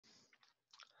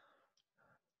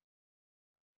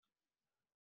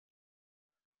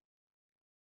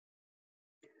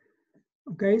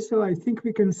Okay, so I think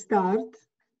we can start.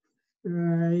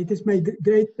 It is my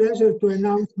great pleasure to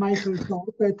announce Michael's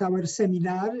talk at our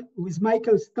seminar. With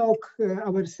Michael's talk,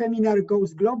 our seminar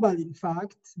goes global, in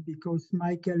fact, because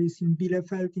Michael is in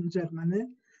Bielefeld in Germany.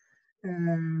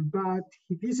 But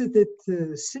he visited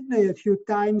Sydney a few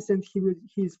times, and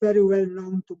he is very well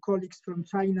known to colleagues from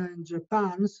China and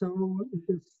Japan. So it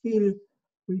is still,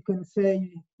 we can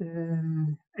say,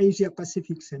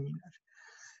 Asia-Pacific seminar.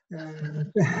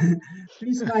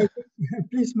 Please,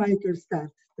 Michael,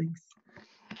 start. Thanks.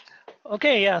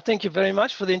 Okay, yeah, thank you very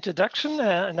much for the introduction.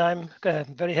 And I'm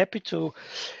very happy to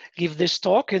give this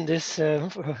talk in this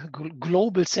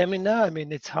global seminar. I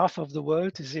mean, it's half of the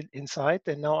world is inside,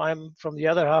 and now I'm from the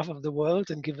other half of the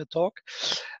world and give a talk.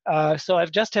 So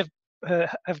I've just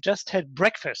had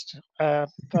breakfast,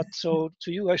 but so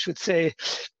to you I should say,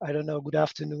 I don't know, good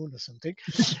afternoon or something.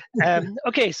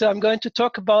 Okay, so I'm going to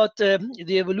talk about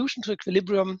the evolution to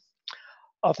equilibrium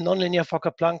of nonlinear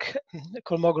Fokker-Planck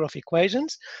Kolmogorov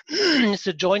equations. It's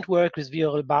a joint work with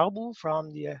Viorel Barbu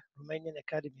from the Romanian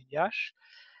Academy in Iași.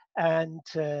 And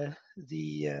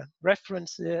the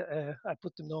reference, I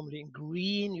put them normally in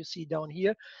green, you see down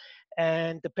here.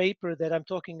 And the paper that I'm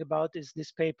talking about is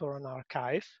this paper on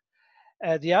arXiv.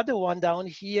 The other one down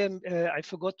here, I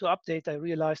forgot to update. I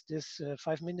realized this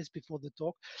 5 minutes before the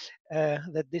talk,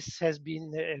 that this has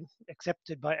been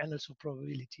accepted by annals of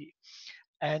probability.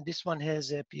 And this one has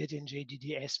appeared in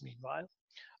JDDS meanwhile.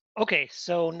 Okay,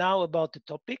 so now about the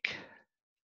topic.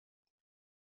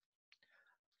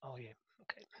 Oh yeah,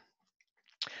 okay.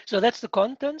 So that's the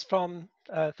contents from,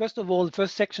 first of all, the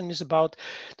first section is about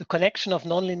the connection of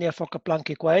nonlinear Fokker-Planck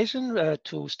equation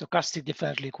to stochastic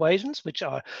differential equations, which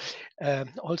are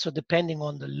also depending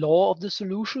on the law of the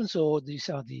solution. So these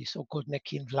are the so-called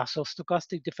Nekin-Vlasov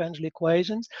stochastic differential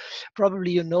equations.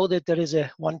 Probably you know that there is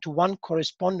a one-to-one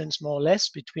correspondence, more or less,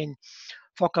 between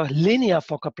linear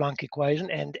Fokker-Planck equation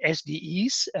and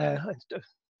SDEs,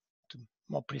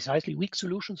 more precisely weak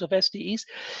solutions of SDEs.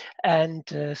 And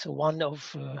so one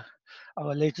of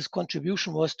our latest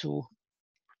contribution was to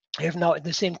have now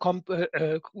the same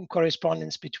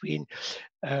correspondence between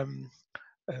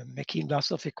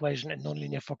Nekin-Vlasov equation and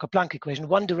nonlinear Fokker-Planck equation.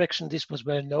 One direction this was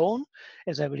well known,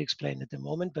 as I will explain at the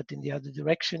moment, but in the other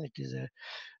direction it is a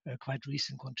quite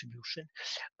recent contribution.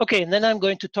 Okay, and then I'm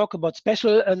going to talk about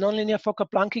special nonlinear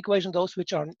Fokker-Planck equation, those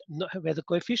which are where the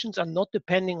coefficients are not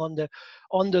depending on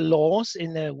the laws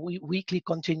in a weakly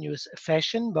continuous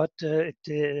fashion, but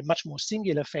much more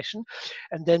singular fashion.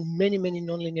 And then many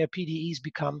nonlinear PDEs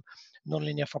become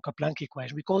nonlinear Fokker-Planck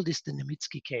equation. We call this the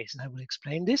Nemitsky case, and I will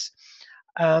explain this.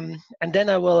 And then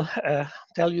I will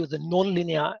tell you the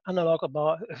nonlinear analog of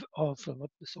what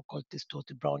the so-called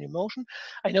distorted Brownian motion.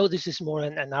 I know this is more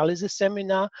an analysis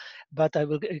seminar, but I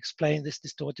will explain this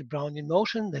distorted Brownian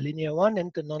motion, the linear one and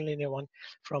the nonlinear one,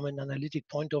 from an analytic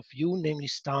point of view, namely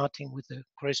starting with the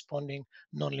corresponding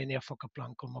nonlinear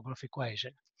Fokker-Planck Kolmogorov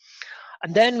equation.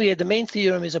 And then the main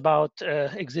theorem is about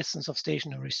existence of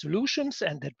stationary solutions,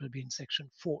 and that will be in section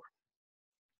 4.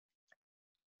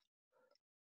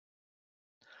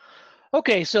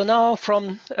 Okay, so now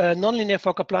from nonlinear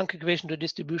Fokker-Planck equation to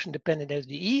distribution dependent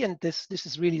SDE, and this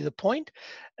is really the point,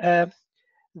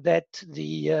 that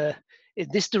in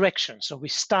this direction. So we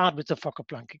start with the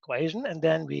Fokker-Planck equation, and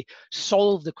then we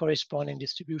solve the corresponding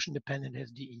distribution dependent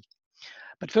SDE.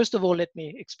 But first of all, let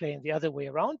me explain the other way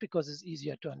around, because it's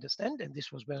easier to understand, and this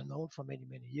was well known for many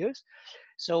years.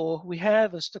 So we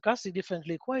have a stochastic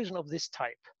differential equation of this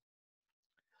type.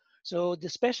 So the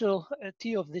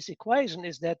specialty of this equation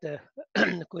is that the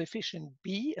coefficient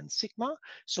B and sigma,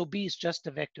 so B is just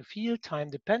a vector field,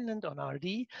 time dependent on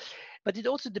RD, but it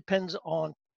also depends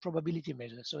on probability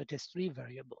measures. So it has 3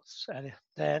 variables. And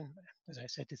then, as I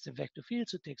said, it's a vector field,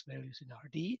 so it takes values in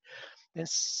RD. Then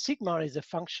sigma is a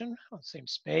function on the same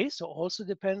space, so also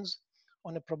depends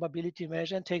on a probability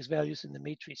measure and takes values in the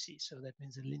matrices. So that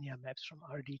means the linear maps from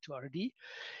RD to RD.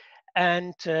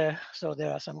 And so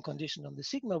there are some conditions on the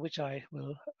sigma, which I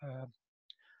will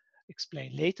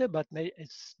explain later, but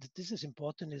this is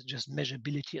important, it's just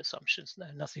measurability assumptions,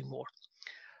 nothing more.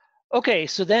 Okay,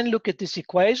 so then look at this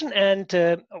equation, and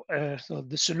so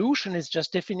the solution is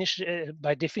just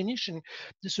by definition,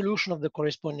 the solution of the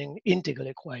corresponding integral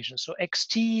equation. So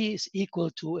xt is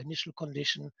equal to initial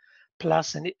condition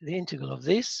plus the integral of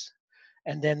this,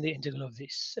 and then the integral of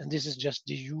this. And this is just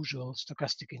the usual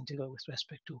stochastic integral with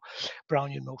respect to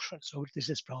Brownian motion. So this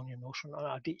is Brownian motion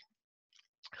on RD.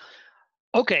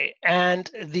 Okay, and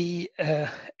the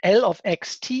L of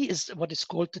xt is what is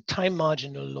called the time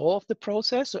marginal law of the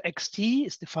process. So xt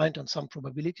is defined on some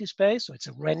probability space, so it's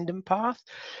a random path.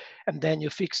 And then you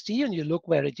fix t and you look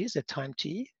where it is at time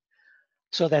t.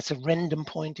 So that's a random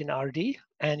point in RD,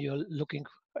 and you're looking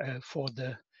for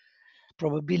the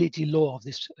probability law of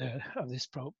this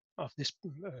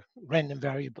random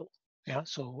variable. Yeah.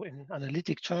 So in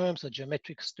analytic terms or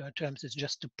geometric terms, it's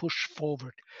just to push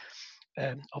forward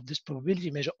of this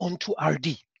probability measure onto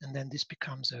RD, and then this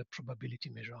becomes a probability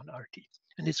measure on RD,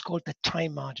 and it's called the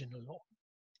time marginal law.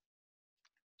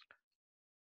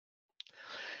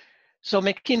 So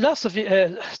McKean loss of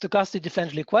stochastic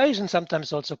differential equation,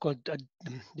 sometimes also called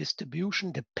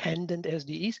distribution dependent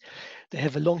SDEs. They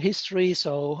have a long history.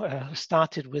 So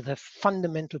started with a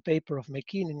fundamental paper of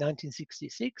McKean in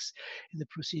 1966 in the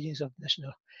Proceedings of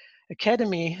National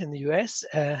Academy in the US,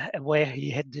 where he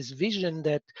had this vision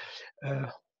that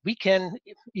we can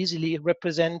easily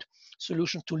represent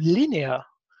solutions to linear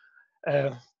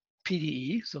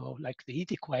PDE, so like the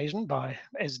heat equation,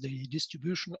 as the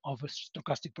distribution of a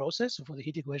stochastic process. So for the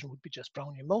heat equation would be just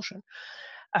Brownian motion.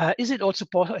 Is it also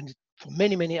possible, and for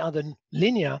many, many other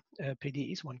linear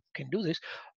PDEs, one can do this.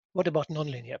 What about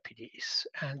nonlinear PDEs?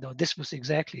 And this was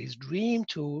exactly his dream,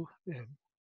 to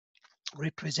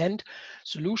represent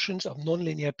solutions of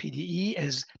nonlinear PDE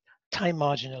as time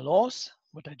marginal laws,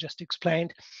 what I just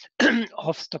explained,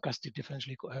 of stochastic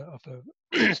differential of a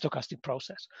stochastic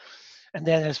process. And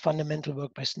then there's fundamental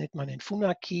work by Snitman and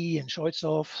Funaki and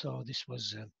Shoitsov. So this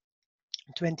was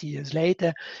 20 years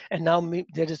later. And now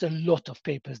there is a lot of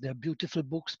papers. There are beautiful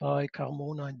books by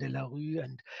Carmona and Delarue,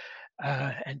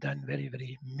 and then very,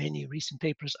 very many recent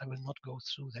papers. I will not go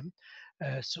through them.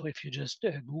 So if you just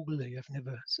Google, you have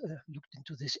never looked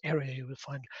into this area, you will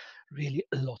find really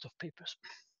a lot of papers.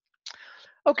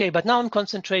 Okay, but now I'm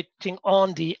concentrating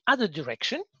on the other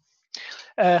direction.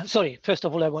 Sorry, first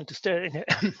of all, I want to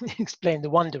explain the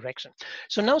one direction.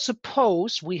 So now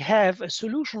suppose we have a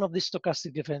solution of this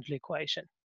stochastic differential equation.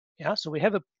 Yeah, so we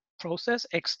have a process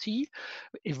xt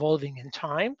evolving in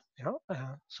time. Yeah,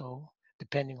 so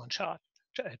depending on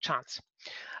chance.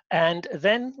 And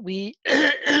then we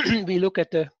we look at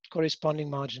the corresponding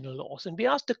marginal laws, and we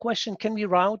ask the question: can we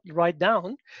write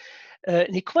down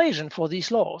an equation for these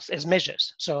laws as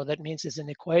measures? So that means it's an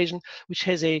equation which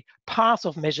has a path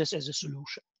of measures as a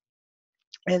solution.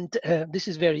 And this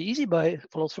is very easy,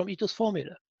 follows from Ito's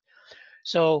formula.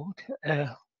 So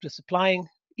just applying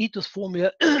Ito's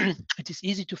formula, it is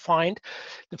easy to find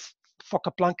the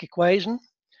Fokker-Planck equation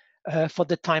for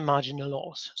the time marginal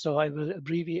laws. So I will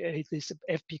abbreviate this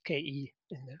FPKE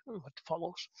in what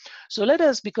follows. So let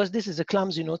us, because this is a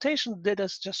clumsy notation, let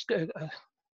us just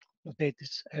notate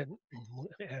this,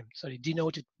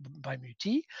 denoted by mu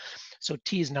t. So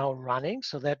t is now running.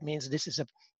 So that means this is a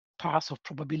path of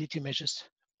probability measures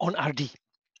on RD.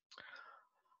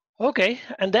 Okay,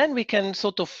 and then we can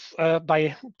sort of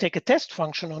take a test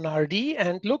function on RD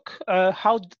and look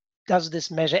how does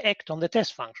this measure act on the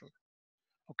test function.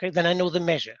 Okay, then I know the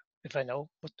measure. If I know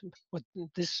what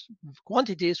this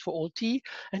quantity is for all t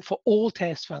and for all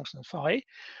test functions phi,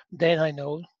 then I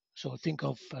know. So think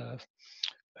of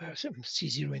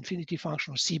C0 infinity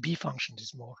function or CB functions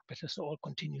is more better. So all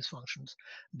continuous functions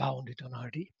bounded on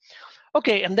RD.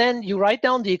 Okay, and then you write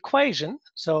down the equation.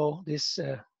 So this,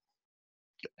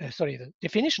 the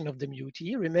definition of the mu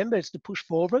t, remember it's the push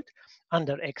forward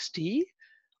under xt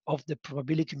of the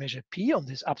probability measure p on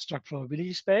this abstract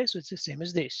probability space. So it's the same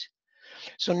as this.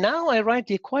 So now I write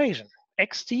the equation.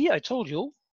 Xt, I told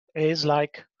you, is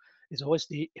always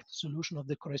the solution of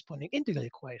the corresponding integral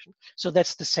equation. So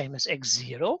that's the same as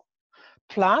x0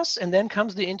 plus, and then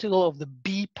comes the integral of the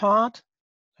b part.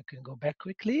 I can go back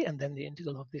quickly, and then the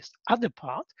integral of this other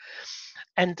part.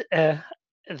 And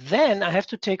then I have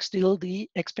to take still the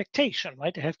expectation,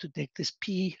 right? I have to take this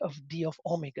p of d of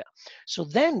omega. So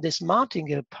then this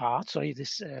martingale part,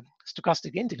 this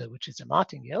stochastic integral, which is a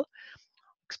martingale,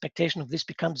 expectation of this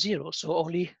becomes 0. So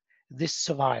only this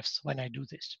survives when I do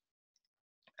this.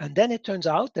 And then it turns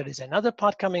out there is another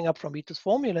part coming up from Ito's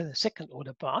formula, the second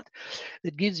order part,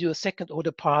 that gives you a second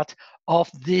order part of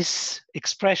this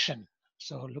expression.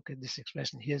 So look at this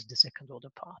expression. Here's the second order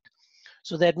part.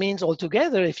 So that means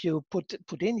altogether, if you put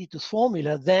in Ito's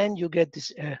formula, then you get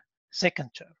this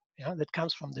second term, that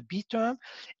comes from the B term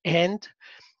and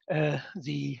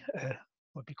the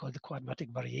what we call the quadratic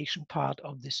variation part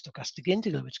of this stochastic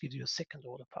integral, which gives you a second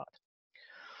order part.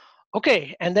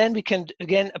 Okay, and then we can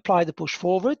again apply the push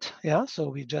forward. So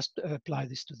we just apply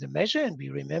this to the measure, and we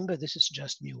remember this is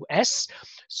just mu s.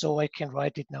 So I can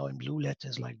write it now in blue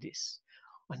letters like this.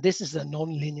 And this is the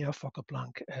nonlinear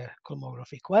Fokker-Planck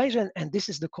Kolmogorov equation, and this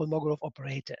is the Kolmogorov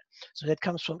operator. So that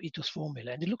comes from Ito's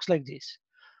formula, and it looks like this.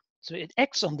 So it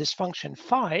acts on this function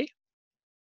phi.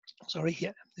 Sorry,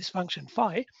 here, this function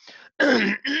phi,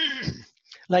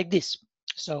 like this.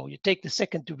 So you take the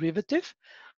second derivative,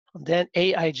 and then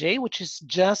Aij, which is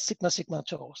just sigma sigma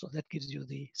tau. So that gives you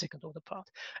the second order part.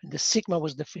 And the sigma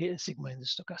was the sigma in the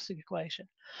stochastic equation.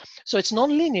 So it's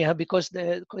nonlinear because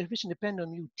the coefficient depend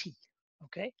on ut.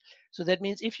 Okay, so that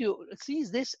means if you see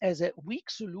this as a weak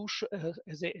solution,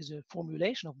 as a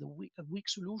formulation of the weak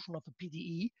solution of a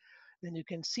PDE, then you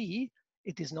can see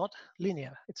it is not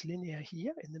linear. It's linear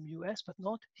here in the mu_s, but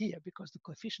not here because the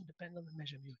coefficient depend on the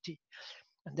measure mu_t.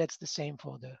 And that's the same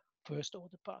for the first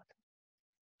order part.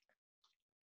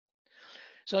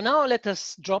 So now let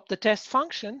us drop the test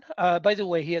function. By the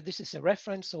way, here, this is a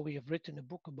reference. So we have written a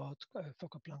book about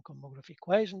Fokker-Planck homography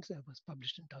equations that was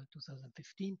published in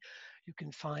 2015. You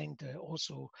can find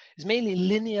also, it's mainly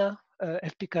linear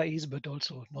FPKEs, but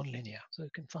also nonlinear. So you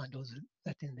can find also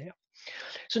that in there.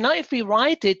 So now if we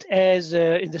write it as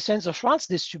in the sense of Schwarz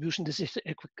distribution, this is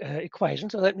equation.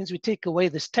 So that means we take away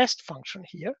this test function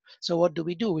here. So what do?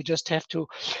 We just have to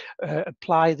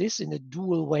apply this in a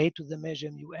dual way to the measure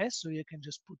mu_s. So you can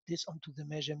just put this onto the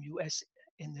measure mu_s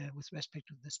with respect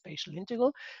to the spatial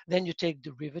integral. Then you take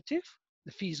derivative.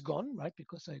 The phi is gone, right?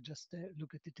 Because I just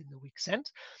look at it in the weak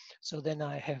sense. So then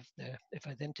I have if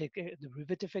I then take a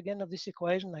derivative again of this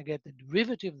equation, I get the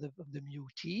derivative of the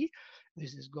mu_t.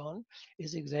 This is gone,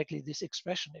 is exactly this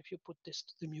expression if you put this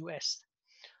to the mu_s.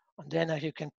 And then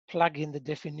you can plug in the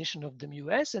definition of the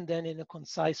mu_s, and then in a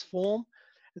concise form,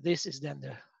 this is then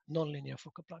the nonlinear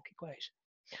Fokker-Planck equation.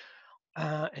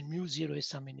 And mu0 is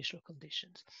some initial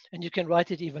conditions. And you can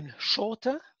write it even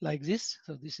shorter like this.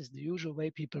 So this is the usual way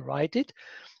people write it.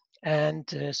 And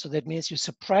so that means you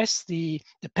suppress the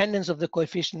dependence of the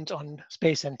coefficient on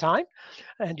space and time,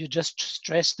 and you just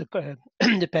stress the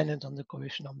dependence on the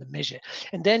coefficient on the measure.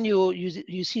 And then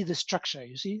you see the structure,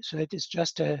 you see? So it is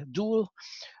just a dual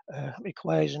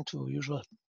equation to usual,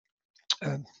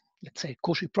 let's say,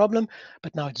 Cauchy problem,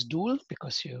 but now it's dual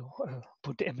because you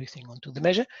put everything onto the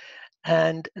measure.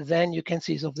 And then you can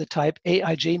see it's of the type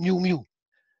Aij mu mu.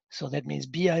 So that means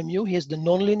bi mu, here's the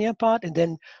nonlinear part, and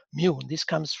then mu. And this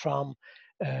comes from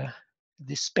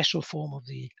this special form of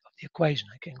the equation.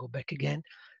 I can go back again.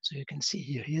 So you can see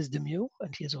here, here's the mu,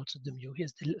 and here's also the mu.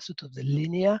 Here's the sort of the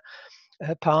linear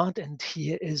part, and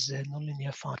here is a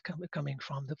nonlinear part coming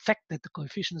from the fact that the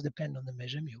coefficients depend on the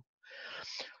measure mu.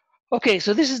 Okay,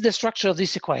 so this is the structure of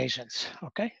these equations.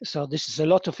 Okay, so this is a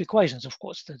lot of equations, of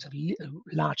course. There's a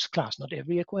large class. Not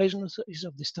every equation is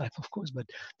of this type, of course, but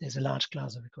there's a large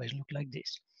class of equations look like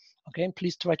this. Okay, and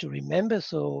please try to remember.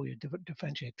 So you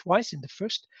differentiate twice in the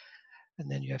first, and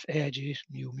then you have Aij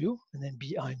mu mu, and then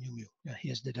bi mu mu. Yeah,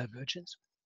 here's the divergence.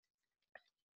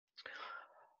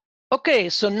 Okay,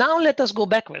 so now let us go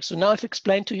backwards. So now I've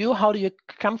explained to you how do you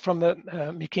come from a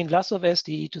Mikin-Vlasov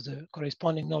SDE to the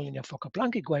corresponding nonlinear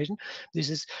Fokker-Planck equation. This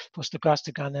is for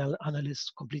stochastic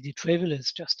analysts completely trivial.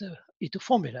 It's just a Ito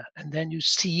formula. And then you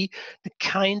see the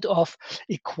kind of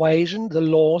equation the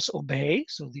laws obey.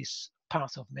 So these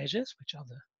path of measures, which are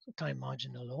the time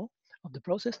marginal law of the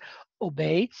process,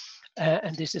 obey.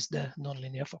 And this is the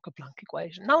nonlinear Fokker-Planck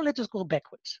equation. Now let us go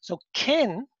backwards. So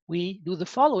can we do the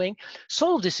following: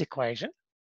 solve this equation,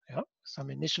 some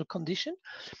initial condition.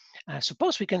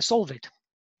 Suppose we can solve it.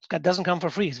 That doesn't come for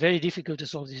free. It's very difficult to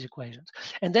solve these equations.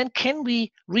 And then can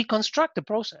we reconstruct the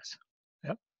process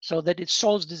so that it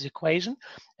solves this equation,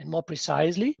 and more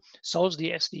precisely solves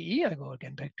the SDE? I go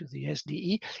again back to the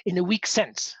SDE in a weak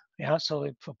sense. So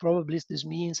for probabilists, this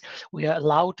means we are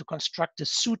allowed to construct a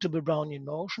suitable Brownian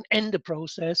motion and the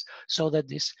process so that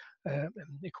this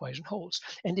equation holds.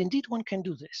 And indeed, one can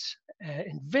do this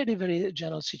in very, very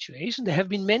general situation. There have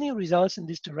been many results in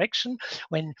this direction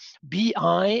when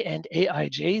BI and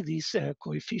AIJ, these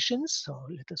coefficients, so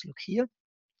let us look here,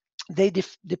 they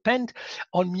depend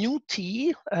on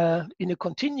mu_t in a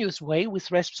continuous way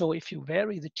with respect. So if you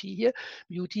vary the t here,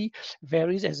 mu_t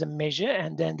varies as a measure,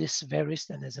 and then this varies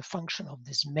then as a function of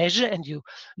this measure. And you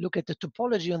look at the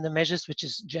topology on the measures, which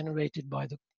is generated by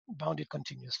the bounded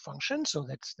continuous function. So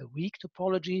that's the weak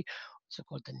topology, also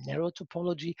called the narrow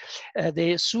topology.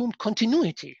 They assumed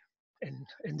continuity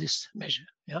in this measure.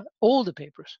 All the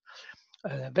papers.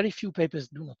 Very few papers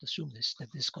do not assume this,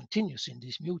 that this continues in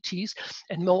these mu_t's.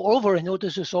 And moreover, in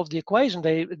order to solve the equation,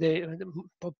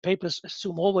 the papers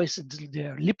assume always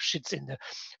their Lipschitz in the,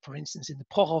 for instance, in the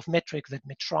Prohov metric that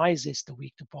metrizes the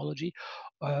weak topology,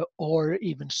 or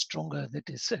even stronger, that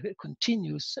is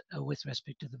continues with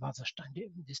respect to the Wasserstein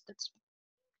distance.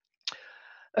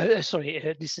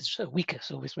 This is weaker,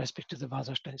 so with respect to the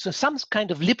Wasserstein. So some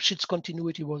kind of Lipschitz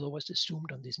continuity was always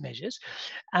assumed on these measures.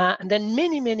 And then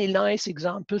many nice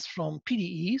examples from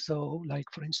PDE, so like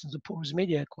for instance, the porous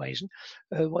media equation,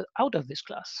 were out of this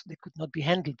class. They could not be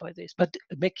handled by this. But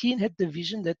McKean had the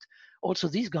vision that also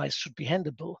these guys should be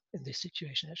handleable in this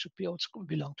situation. It should be also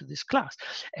belong to this class.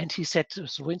 And he said, so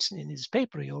for instance, in his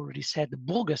paper, he already said the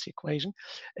Burgers equation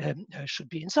should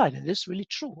be inside. And this is really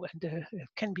true. And it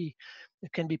can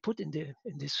be put in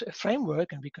this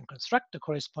framework, and we can construct the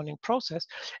corresponding process.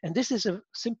 And this is a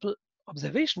simple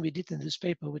observation we did in this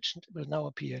paper, which will now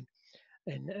appear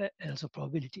in also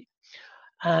probability.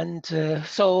 And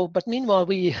but meanwhile,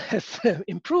 we have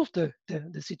improved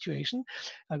the situation.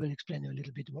 I will explain a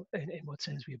little bit more in what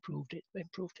sense we improved it.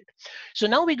 So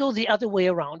now we go the other way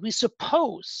around. We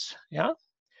suppose,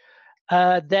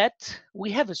 that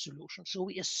we have a solution. So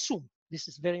we assume, this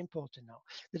is very important now,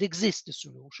 that exists a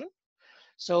solution.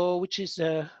 So which is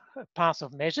a path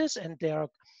of measures, and they are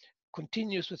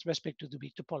continuous with respect to the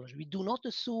weak topology. We do not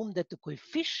assume that the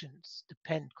coefficients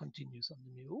depend continuous on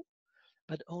the mu,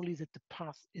 but only that the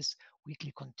path is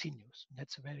weakly continuous. And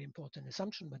that's a very important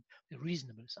assumption, but a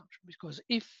reasonable assumption, because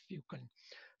if you can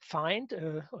find,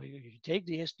 or you take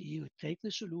the SDE, you take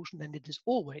the solution, then it is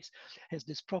always has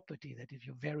this property that if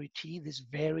you vary T, this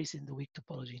varies in the weak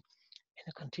topology in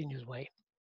a continuous way.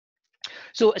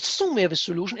 So assume we have a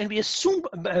solution, and we assume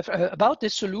about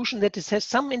this solution that it has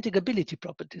some integrability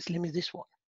properties. Let me this one,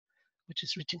 which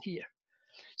is written here.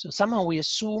 So somehow we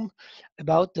assume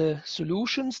about the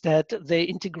solutions that they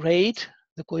integrate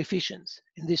the coefficients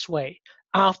in this way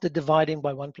after dividing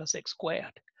by 1 plus x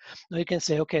squared. Now you can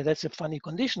say, okay, that's a funny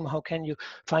condition. How can you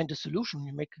find a solution?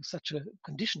 You make such a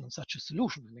condition on such a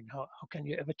solution. I mean, how can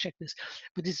you ever check this?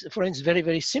 But it's, for instance,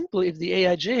 very simple. If the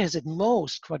Aij has at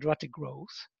most quadratic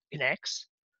growth in x,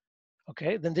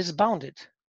 okay, then this is bounded.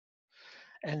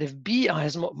 And if Bi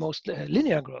has most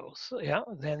linear growth,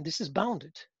 then this is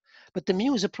bounded. But the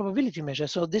mu is a probability measure,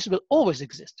 so this will always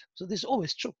exist. So this is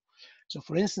always true. So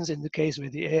for instance, in the case where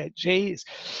the Aij is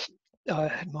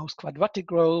most quadratic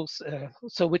growth,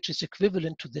 so which is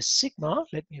equivalent to the sigma,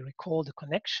 let me recall the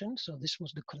connection. So this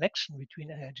was the connection between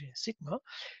Aij and sigma.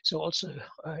 So also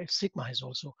if sigma has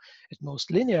also at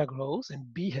most linear growth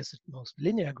and B has at most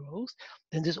linear growth,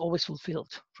 then this is always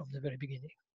fulfilled from the very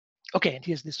beginning. Okay, and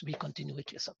here's this weak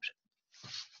continuity assumption.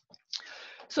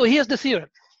 So here's the theorem.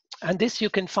 And this you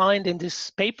can find in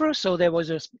this paper. So there was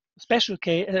a special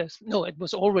case, no, it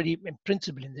was already in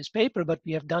principle in this paper, but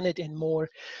we have done it in more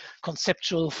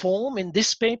conceptual form in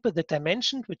this paper that I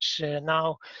mentioned, which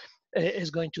now is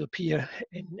going to appear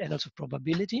in Annals of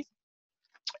Probability.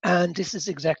 And this is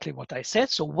exactly what I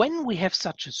said. So when we have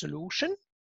such a solution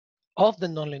of the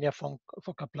nonlinear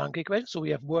Fokker-Planck equation, so we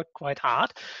have worked quite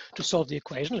hard to solve the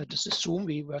equation. Let us assume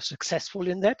we were successful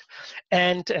in that,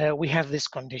 and we have this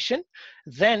condition.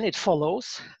 Then it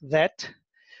follows that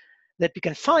we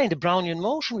can find a Brownian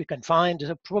motion. We can find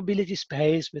a probability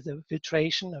space with a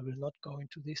filtration. I will not go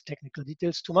into these technical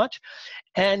details too much,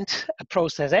 and a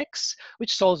process X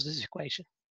which solves this equation.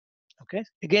 Okay,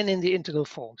 again in the integral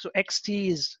form. So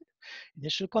xt is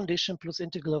initial condition plus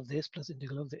integral of this plus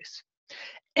integral of this.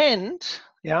 And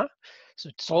so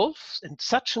it solves in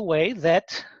such a way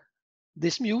that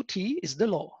this mu t is the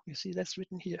law. You see that's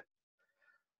written here.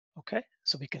 Okay,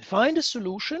 so we can find a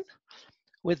solution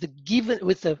with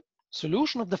the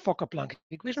solution of the Fokker-Planck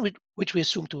equation, which we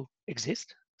assume to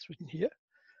exist. It's written here.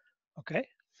 Okay,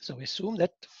 so we assume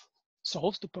that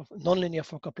solves the nonlinear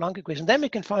Fokker-Planck equation. Then we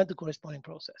can find the corresponding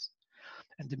process,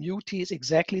 and the mu t is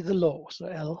exactly the law. So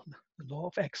L, the law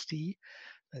of xt.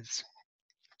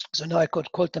 So now I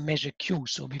could call the measure Q,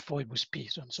 so before it was P,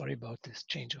 so I'm sorry about this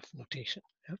change of notation.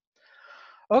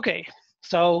 Okay,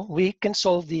 so we can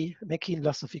solve the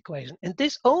McKean-Vlasov equation, and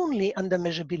this only under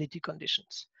measurability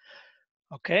conditions.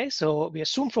 Okay, so we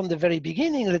assume from the very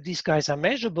beginning that these guys are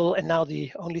measurable, and now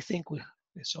the only thing we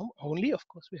assume, of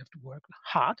course we have to work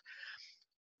hard,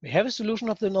 we have a solution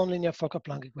of the nonlinear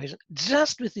Fokker-Planck equation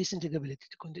just with this integrability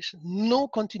condition, no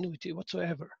continuity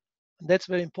whatsoever. And that's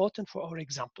very important for our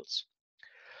examples.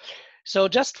 So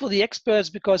just for the experts,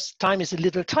 because time is a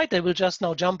little tight, I will just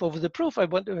now jump over the proof. I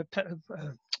was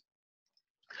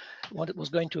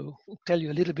going to tell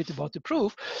you a little bit about the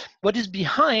proof. What is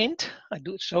behind, I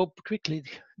do show quickly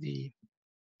the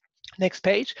next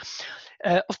page.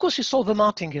 Of course, you solve a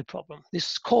martingale problem.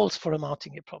 This calls for a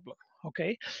martingale problem,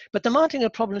 okay? But the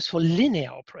martingale problem is for linear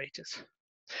operators.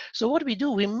 So what we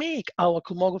do, we make our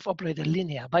Kolmogorov operator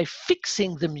linear by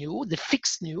fixing the mu, the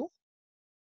fixed mu,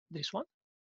 this one,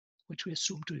 which we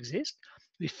assume to exist.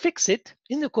 We fix it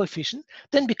in the coefficient,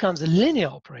 then becomes a linear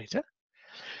operator.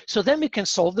 So then we can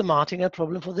solve the martingale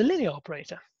problem for the linear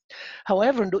operator.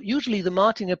 However, usually the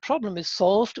martingale problem is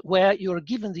solved where you're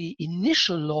given the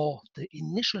initial law, the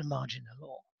initial marginal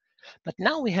law. But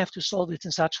now we have to solve it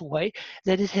in such a way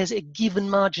that it has a given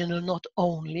marginal not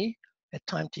only at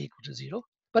time t equal to 0,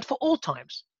 but for all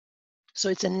times. So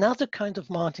it's another kind of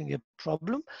martingale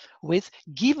problem with,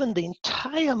 given the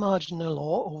entire marginal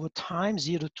law over time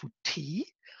 0 to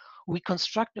t, we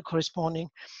construct a corresponding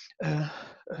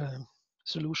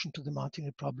solution to the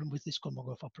martingale problem with this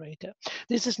Kolmogorov operator.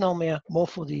 This is now more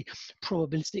for the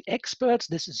probabilistic experts.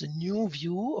 This is a new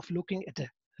view of looking at the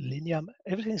linear.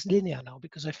 Everything is linear now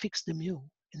because I fixed the mu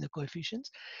in the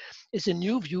coefficients. It's a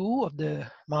new view of the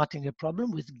martingale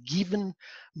problem with given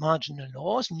marginal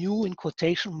laws, new in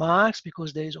quotation marks,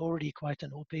 because there is already quite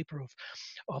an old paper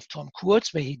of Tom Kurz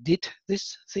where he did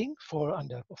this thing for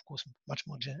under, of course, much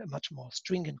more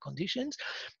stringent conditions.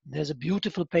 There's a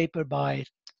beautiful paper by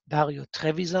Dario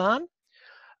Trevisan,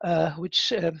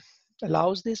 which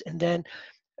allows this. And then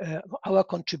our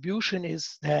contribution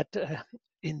is that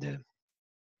in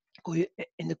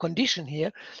the condition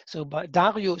here, so by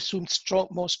Dario assumed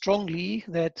more strongly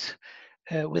that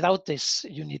without this,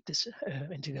 you need this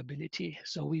integrability.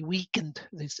 So we weakened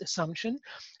this assumption,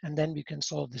 and then we can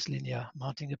solve this linear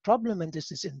martingale problem, and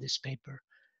this is in this paper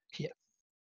here.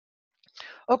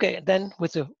 Okay, then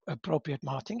with the appropriate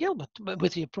martingale, but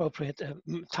with the appropriate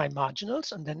time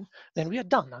marginals, and then we are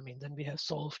done. I mean, then we have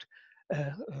solved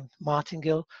a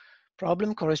martingale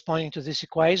problem corresponding to this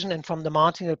equation, and from the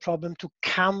martingale problem to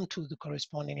come to the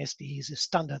corresponding SDE is a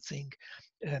standard thing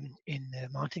in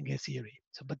martingale theory.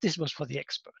 So, but this was for the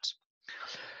experts.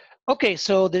 Okay,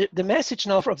 so the message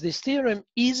now of this theorem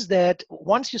is that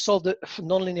once you solve the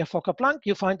nonlinear Fokker-Planck,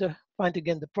 you find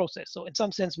again the process. So in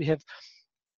some sense, we have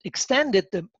extended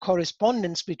the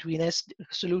correspondence between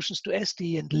solutions to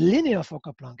SDE and linear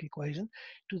Fokker-Planck equation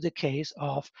to the case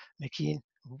of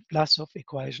McKean-Vlasov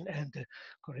equation and the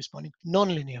corresponding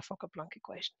nonlinear Fokker-Planck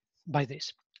equation by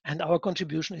this. And our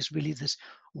contribution is really this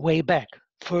way back.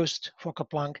 First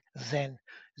Fokker-Planck, then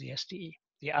the SDE.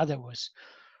 The other was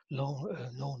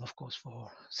known, of course,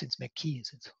 since McKean,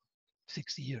 since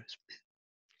 60 years.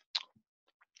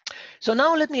 So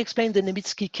now let me explain the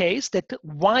Nowitzki case that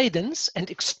widens and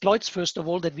exploits, first of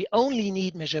all, that we only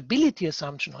need measurability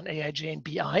assumption on Aij and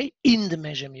Bi in the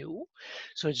measure mu.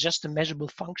 So it's just a measurable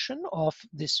function of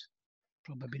this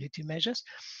probability measures.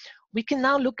 We can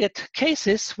now look at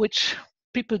cases which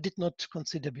people did not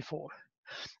consider before.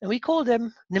 And we call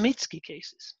them Nowitzki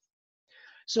cases.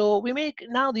 So we make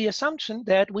now the assumption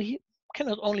that we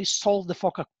cannot only solve the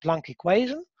Fokker-Planck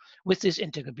equation with this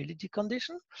integrability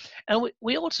condition, and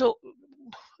we also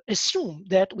assume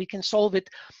that we can solve it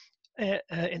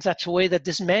in such a way that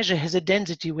this measure has a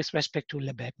density with respect to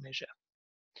Lebesgue measure.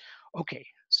 Okay,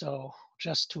 so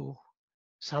just to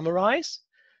summarize,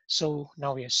 so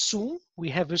now we assume we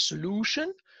have a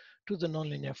solution to the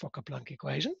nonlinear Fokker-Planck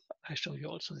equation. I show you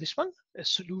also this one, a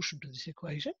solution to this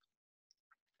equation.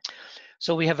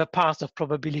 So we have a path of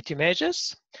probability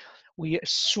measures. We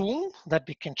assume that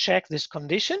we can check this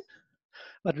condition,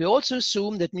 but we also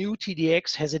assume that mu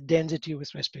TDX has a density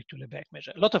with respect to Lebesgue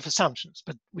measure. A lot of assumptions,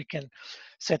 but we can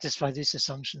satisfy these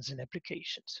assumptions in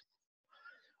applications.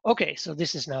 Okay, so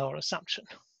this is now our assumption,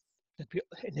 that we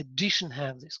in addition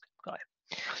have this guy.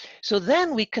 So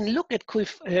then we can look at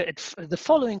the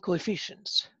following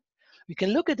coefficients. We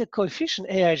can look at the coefficient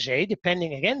Aij,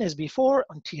 depending again as before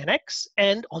on T and X,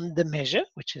 and on the measure,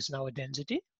 which is now a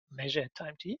density, measure at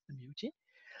time T, the mu T.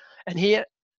 And here,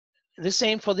 the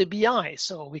same for the Bi.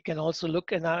 So we can also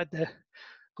look at the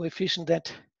coefficient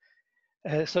that,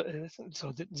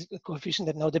 the coefficient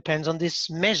that now depends on this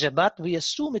measure, but we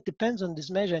assume it depends on this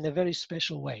measure in a very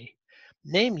special way.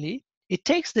 Namely, it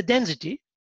takes the density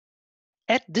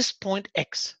at this point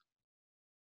X,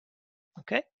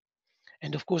 okay?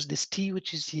 And of course, this T,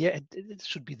 which is here, it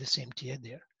should be the same T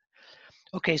there.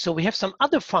 Okay, so we have some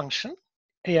other function,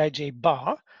 Aij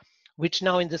bar, which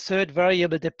now in the third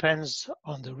variable depends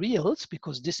on the reals,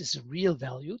 because this is a real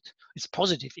valued, it's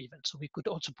positive even, so we could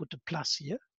also put a plus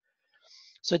here.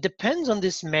 So it depends on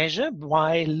this measure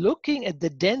by looking at the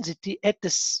density at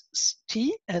this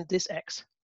T and this X.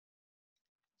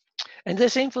 And the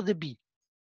same for the B.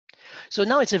 So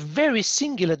now it's a very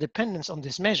singular dependence on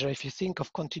this measure. If you think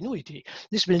of continuity,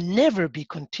 this will never be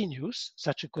continuous,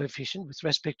 such a coefficient, with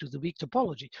respect to the weak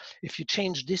topology. If you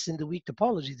change this in the weak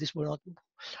topology, this will not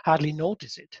hardly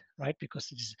notice it, right?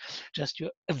 Because it is just you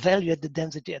evaluate the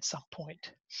density at some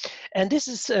point. And this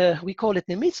is, we call it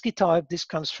Nowitzki type. This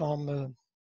comes from,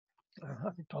 I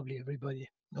mean, probably everybody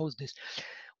knows this.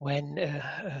 When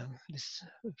this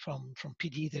from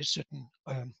PD, there's certain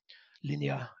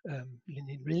linear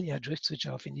drifts which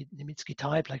are of Niemitzsky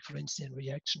type, like for instance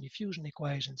reaction diffusion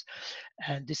equations.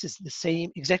 And this is the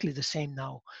same, exactly the same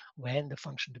now when the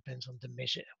function depends on the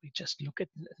measure. We just look at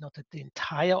not at the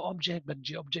entire object, but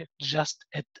the object just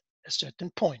at a certain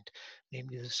point,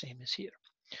 namely the same as here.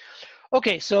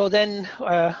 Okay, so then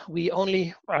we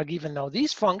only are given now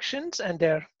these functions, and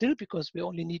they're still, because we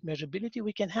only need measurability,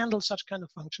 we can handle such kind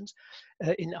of functions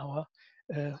in our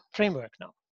framework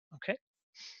now. Okay,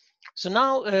 so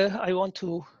now I want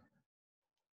to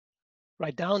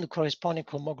write down the corresponding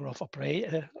Kolmogorov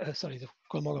operator, the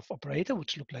Kolmogorov operator,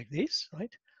 which look like this,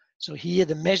 right? So here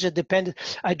the measure dependent,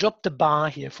 I dropped the bar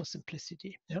here for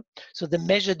simplicity. Yeah. So the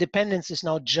measure dependence is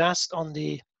now just on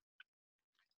the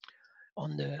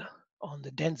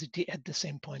density at the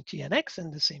same point t and x,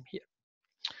 and the same here.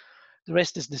 The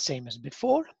rest is the same as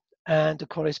before, and the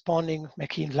corresponding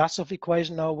McKean-Vlasov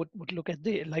equation now would look at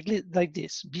this like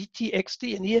this: bt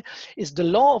xt, and here is the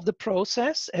law of the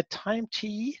process at time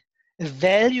t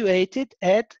evaluated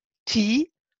at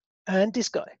t and this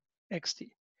guy xt,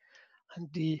 and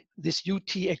this ut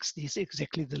xt is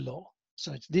exactly the law.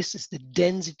 So this is the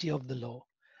density of the law.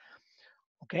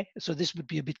 Okay, so this would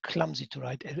be a bit clumsy to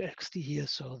write xt here,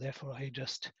 so therefore I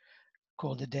just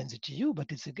call the density u,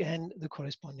 but it's again the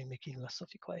corresponding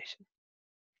McKean-Vlasov equation.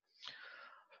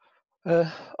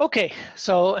 Okay,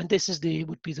 so, and this is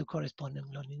would be the corresponding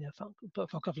nonlinear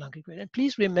Fokker-Planck equation. And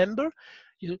please remember,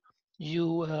 you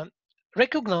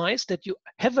recognize that you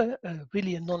have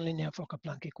really a nonlinear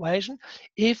Fokker-Planck equation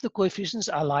if the coefficients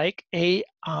are like a,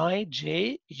 I,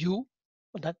 j, u,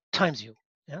 and that times u.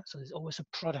 Yeah, so there's always a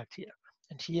product here.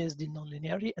 And here is the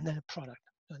nonlinearity and then a product.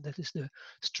 And that is the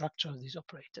structure of these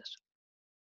operators.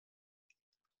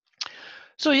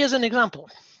 So here's an example.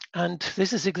 And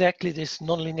this is exactly this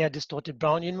nonlinear distorted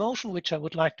Brownian motion, which I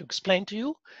would like to explain to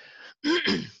you.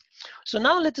 So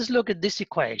now let us look at this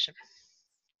equation.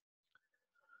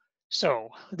 So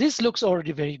this looks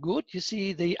already very good. You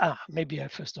see maybe I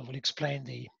first of all explain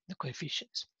the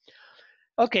coefficients.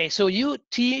 Okay, so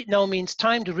ut now means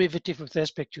time derivative with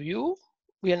respect to u.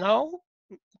 We are now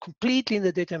completely in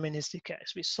the deterministic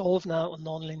case. We solve now a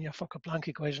nonlinear Fokker-Planck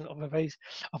equation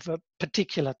of a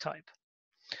particular type.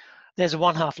 There's a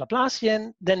 1/2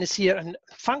 Laplacian, then is here a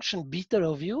function beta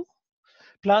of u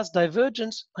plus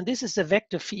divergence, and this is a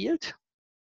vector field.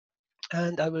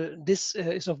 And this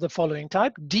is of the following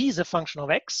type: d is a function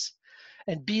of x,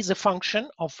 and b is a function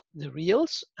of the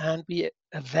reals, and we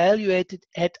evaluate it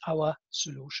at our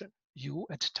solution. U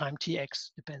at time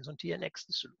tx depends on t and x,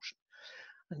 the solution.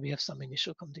 And we have some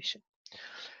initial condition.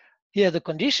 Here are the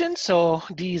conditions. So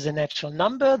d is a natural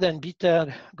number, then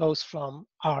beta goes from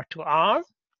r to r,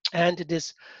 and it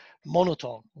is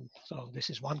monotone. So this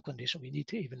is one condition. We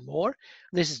need even more.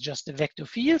 This is just a vector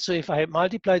field. So if I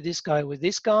multiply this guy with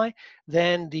this guy,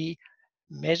 then the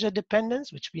measure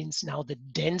dependence, which means now the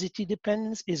density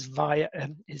dependence, is via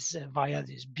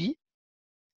this b,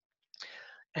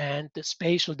 and the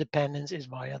spatial dependence is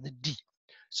via the d.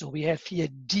 So we have here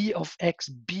d of x,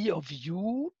 b of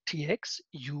u, tx,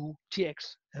 u,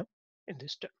 tx, yeah, in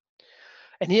this term.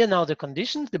 And here now the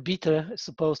conditions: the beta is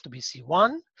supposed to be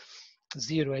C1,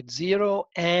 0 at 0,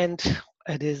 and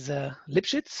it is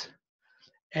Lipschitz,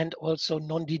 and also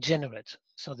non-degenerate.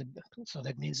 So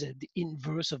that means that the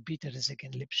inverse of beta is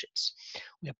again Lipschitz.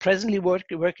 We are presently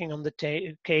working on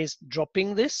the case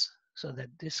dropping this, so that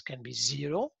this can be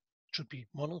 0. Should be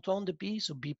monotone, the b,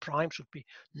 so b prime should be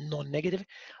non-negative,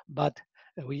 but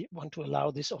we want to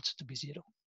allow this also to be 0.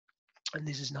 And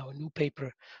this is now a new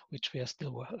paper which we are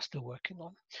still working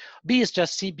on. B is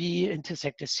just CB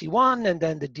intersected C1, and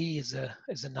then the D is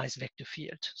a nice vector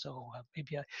field. So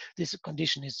maybe this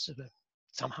condition is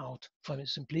somehow, for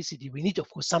simplicity, we need of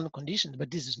course some conditions, but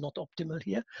this is not optimal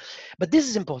here. But this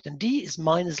is important. D is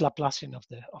minus Laplacian of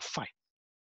phi.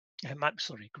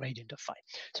 Sorry, gradient of phi.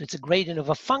 So it's a gradient of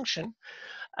a function,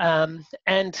 and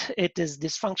it is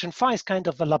this function phi is kind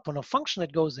of a Lyapunov function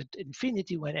that goes at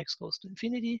infinity when x goes to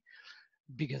infinity,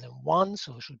 bigger than 1,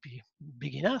 so it should be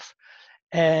big enough,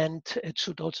 and it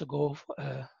should also go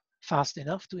fast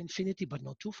enough to infinity, but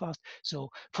not too fast. So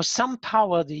for some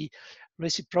power, the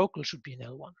reciprocal should be in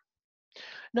L1.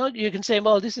 Now you can say,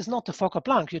 well, this is not the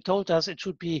Fokker-Planck. You told us it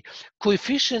should be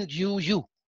coefficient u,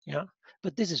 yeah,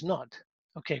 but this is not.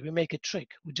 Okay, we make a trick.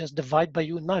 We just divide by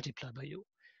u and multiply by u.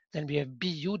 Then we have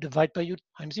bu divided by u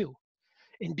times u.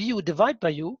 In bu divided by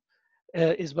u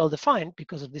is well defined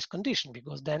because of this condition,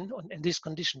 because then, in this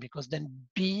condition, because then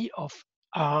b of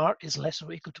r is less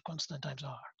or equal to constant times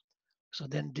r. So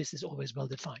then this is always well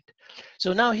defined.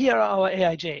 So now here are our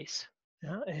AIJs.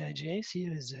 Yeah, AIJs,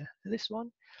 here is this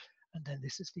one, and then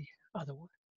this is the other one.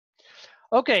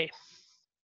 Okay.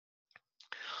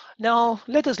 Now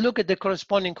let us look at the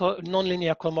corresponding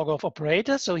nonlinear Kolmogorov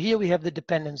operator. So here we have the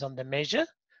dependence on the measure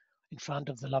in front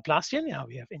of the Laplacian. Yeah,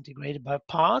 we have integrated by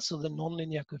parts, so the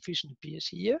nonlinear coefficient appears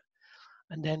here.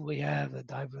 And then we have the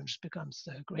divergence becomes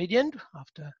the gradient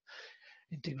after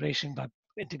integrating by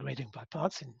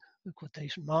parts in the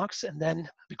quotation marks, and then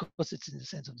because it's in the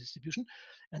sense of distribution,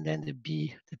 and then the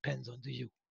B depends on the U.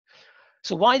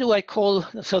 So why do I call,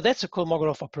 so that's a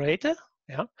Kolmogorov operator,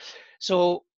 yeah.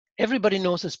 So everybody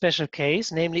knows a special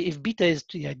case, namely if beta is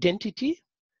the identity,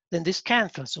 then this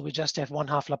cancels, so we just have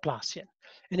 1/2 Laplacian.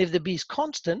 And if the B is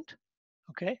constant,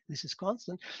 okay, this is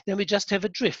constant, then we just have a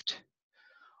drift.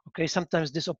 Okay,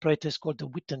 sometimes this operator is called the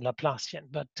Witten Laplacian,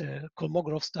 but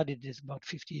Kolmogorov studied this about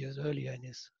 50 years earlier in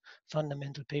his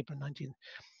fundamental paper,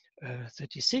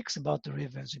 1936, about the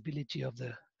reversibility of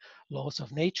the laws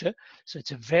of nature. So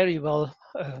it's a very well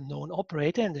known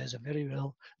operator, and there's a very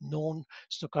well known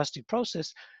stochastic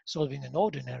process solving an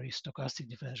ordinary stochastic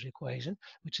differential equation,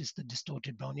 which is the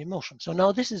distorted Brownian motion. So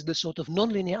now this is the sort of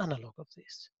nonlinear analog of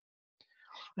this.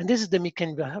 And this is the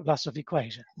Mikhail-Vlasov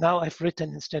equation. Now I've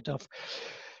written, instead of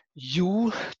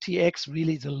U, Tx,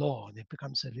 really the law, and it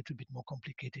becomes a little bit more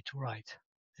complicated to write.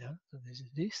 Yeah, so this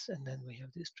is this, and then we have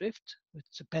this drift,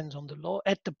 which depends on the law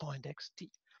at the point xt.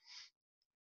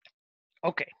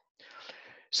 Okay,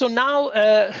 so now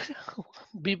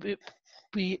we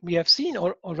have seen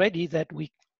already that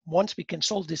once we can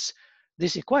solve this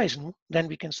equation, then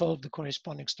we can solve the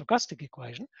corresponding stochastic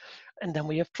equation, and then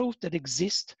we have proved that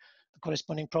exists the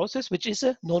corresponding process, which is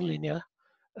a nonlinear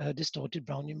distorted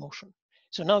Brownian motion.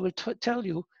 So now we'll tell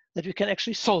you that we can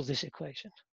actually solve this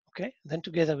equation. Okay, and then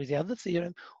together with the other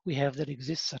theorem, we have that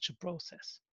exists such a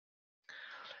process.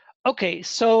 Okay,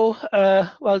 so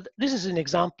well, this is an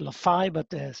example of phi,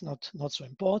 but it's not so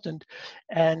important.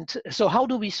 And so how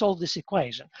do we solve this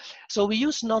equation? So we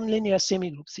use nonlinear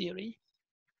semigroup theory.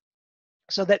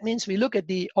 So that means we look at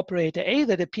the operator A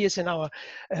that appears in our,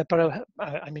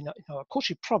 in our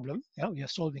Cauchy problem. Yeah, we are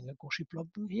solving a Cauchy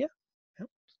problem here. Yeah,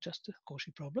 just a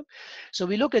Cauchy problem. So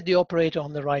we look at the operator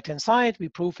on the right-hand side. We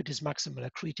prove it is maximal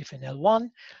accretive in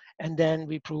L1, and then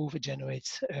we prove it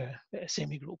generates a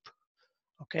semigroup.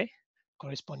 Okay,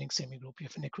 corresponding semigroup. You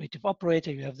have an accretive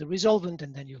operator, you have the resolvent,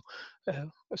 and then you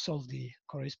solve the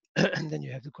and then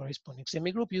you have the corresponding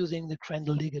semigroup using the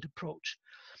Crandall-Liggett approach.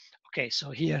 Okay, so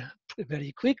here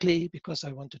very quickly, because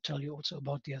I want to tell you also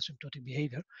about the asymptotic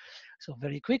behavior. So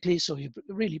very quickly, so you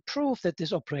really prove that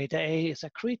this operator A is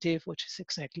accretive, which is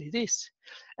exactly this,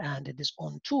 and it is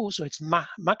on2, so it's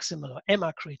maximal or M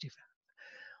accretive.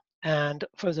 And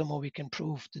furthermore, we can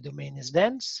prove the domain is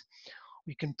dense.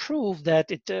 We can prove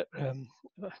that it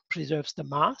preserves the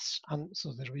mass, and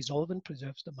so the resolvent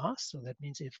preserves the mass. So that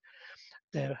means if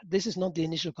this is not the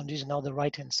initial condition, now the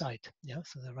right-hand side, yeah.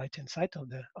 So the right-hand side of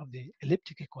the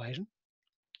elliptic equation,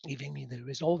 giving me the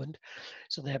resolvent.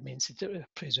 So that means it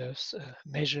preserves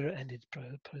measure and it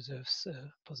preserves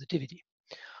positivity.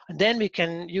 And then we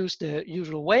can use the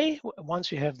usual way.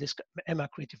 Once you have this M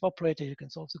accretive operator, you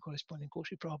can solve the corresponding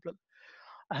Cauchy problem.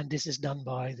 And this is done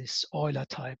by this Euler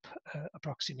type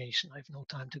approximation. I have no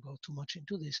time to go too much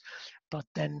into this, but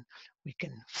then we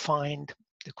can find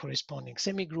the corresponding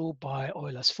semigroup by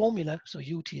Euler's formula. So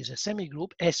UT is a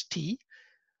semigroup, ST.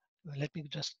 Let me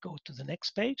just go to the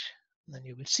next page. And then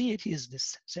you will see it. Here's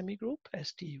this semigroup,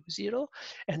 STU0.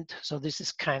 And so this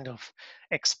is kind of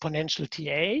exponential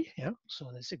TA. Yeah? So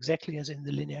it's exactly as in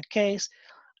the linear case.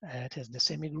 It has the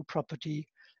semigroup property,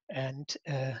 and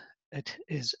it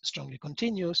is strongly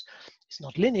continuous. It's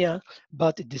not linear,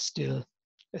 but it is still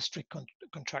a strict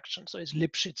contraction. So it's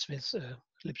Lipschitz with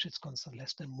Lipschitz constant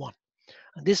less than 1.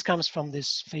 And this comes from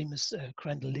this famous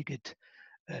Crandall-Liggett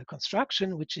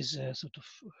construction, which is sort of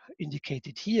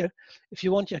indicated here. If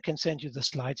you want, I can send you the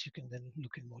slides. You can then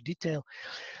look in more detail.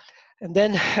 And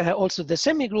then also the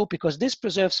semigroup, because this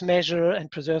preserves measure and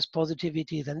preserves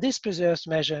positivity, then this preserves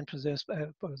measure and preserves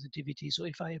positivity. So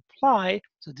if I apply,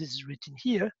 so this is written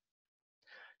here.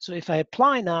 So if I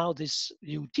apply now this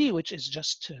UT, which is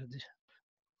just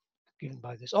given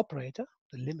by this operator,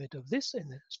 the limit of this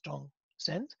in a strong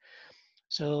sense,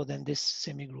 so then this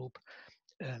semigroup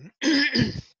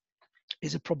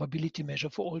is a probability measure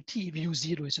for all t.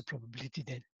 U0 is a probability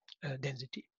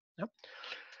density. Yeah?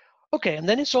 Okay, and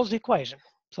then it solves the equation.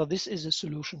 So this is a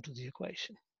solution to the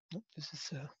equation. This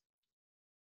is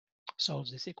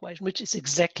solves this equation, which is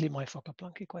exactly my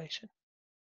Fokker-Planck equation.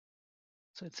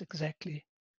 So it's exactly,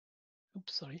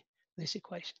 oops, sorry, this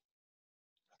equation.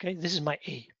 Okay, this is my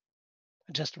A.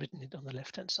 I just written it on the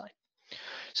left-hand side.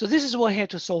 So this is why I had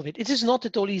to solve it. It is not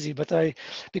at all easy, but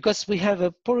because we have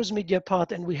a porous media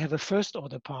part and we have a first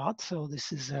order part, so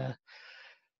this is a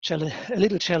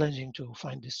little challenging to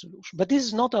find this solution. But this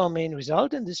is not our main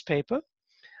result in this paper.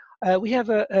 We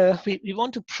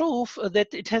want to prove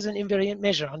that it has an invariant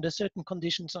measure under certain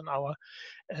conditions on our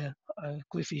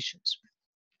coefficients.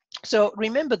 So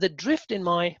remember, the drift in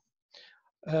my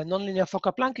nonlinear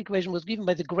Fokker-Planck equation was given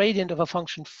by the gradient of a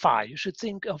function phi. You should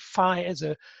think of phi as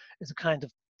a kind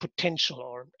of potential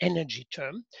or energy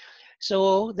term.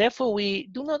 So therefore, we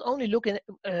do not only look at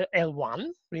L1.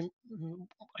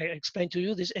 I explained to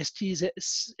you this ST is a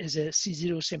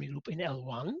C0 semigroup in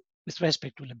L1 with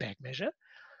respect to the back measure.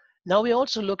 Now we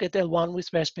also look at L1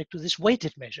 with respect to this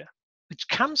weighted measure, which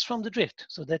comes from the drift.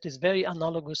 So that is very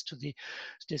analogous to the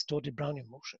distorted Brownian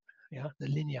motion, yeah, the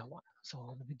linear one.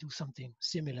 So we do something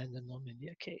similar in the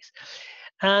nonlinear case.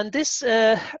 And this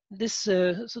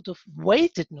sort of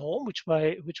weighted norm, which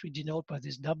we denote by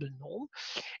this double norm,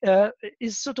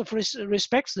 is sort of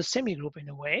respects the semigroup in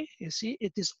a way. You see,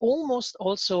 it is almost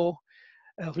also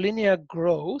of linear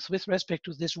growth with respect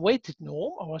to this weighted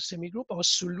norm, our semigroup, our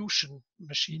solution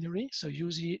machinery. So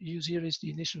U0 is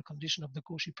the initial condition of the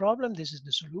Cauchy problem. This is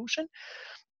the solution.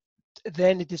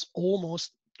 Then it is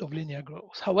almost of linear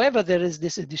growth. However, there is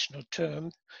this additional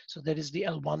term. So that is the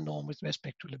L1 norm with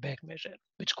respect to the back measure,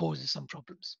 which causes some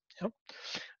problems. Yeah?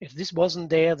 If this wasn't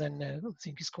there, then I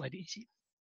think it's quite easy.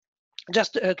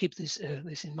 Just keep this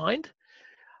in mind.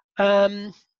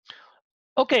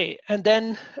 Okay, and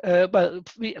then, well,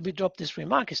 we drop this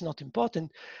remark, it's not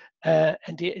important.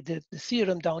 And the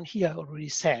theorem down here already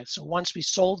said, so once we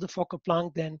solve the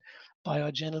Fokker-Planck, then by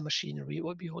our general machinery,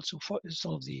 we also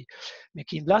solve the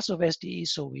McKean-Vlasov SDE,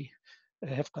 so we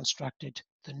have constructed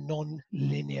the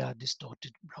non-linear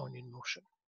distorted Brownian motion.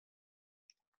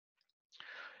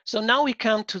 So now we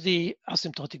come to the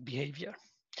asymptotic behavior.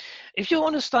 If you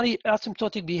want to study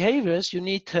asymptotic behaviors, you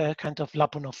need a kind of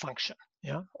Lyapunov function,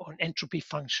 yeah, or an entropy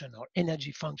function or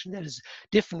energy function. There is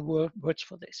different words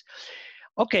for this.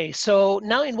 Okay, so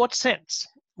now in what sense?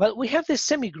 Well, we have this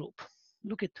semigroup.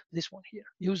 Look at this one here.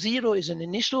 U0 is an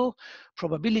initial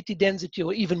probability density,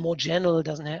 or even more general,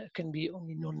 it can be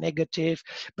only non-negative.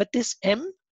 But this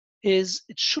M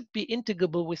it should be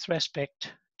integrable with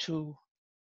respect to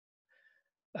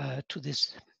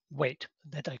this weight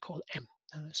that I call M.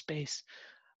 Space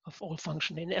of all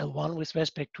function in L1 with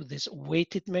respect to this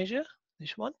weighted measure,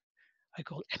 this one, I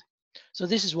call M. So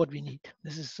this is what we need.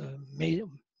 This is the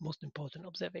most important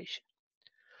observation.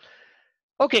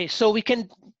 Okay, so we can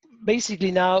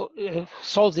basically now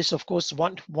solve this, of course,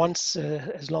 once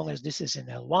as long as this is in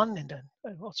L1, and then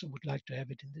I also would like to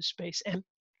have it in this space M.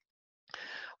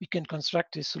 We can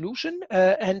construct a solution,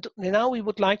 and now we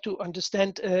would like to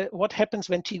understand what happens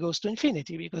when t goes to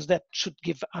infinity, because that should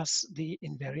give us the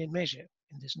invariant measure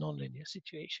in this nonlinear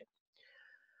situation.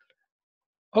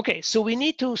 Okay, so we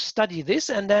need to study this,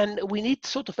 and then we need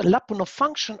sort of a Lyapunov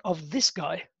function of this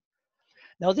guy.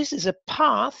 Now this is a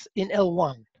path in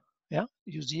L1. Yeah,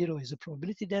 U0 is a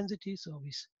probability density, so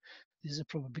this is a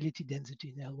probability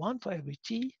density in L1 for every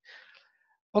t.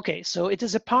 Okay, so it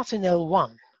is a path in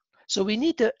L1. So we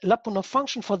need a Lyapunov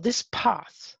function for this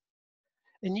path.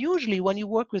 And usually when you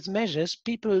work with measures,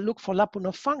 people look for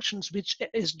Lyapunov functions, which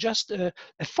is just a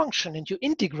function, and you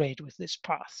integrate with this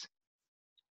path.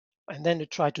 And then you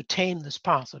try to tame this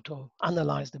path or to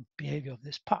analyze the behavior of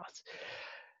this path.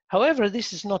 However,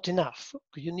 this is not enough.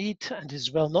 You need, and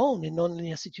is well known in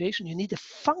nonlinear situation, you need a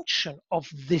function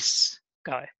of this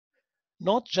guy,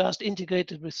 not just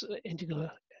integrated with integral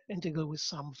with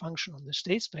some function on the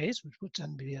state space, which would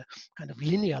then be a kind of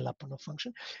linear Lyapunov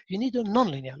function. You need a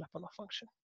nonlinear Lyapunov function.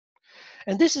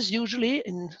 And this is usually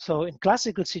in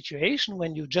classical situation,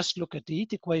 when you just look at the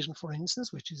heat equation, for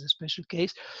instance, which is a special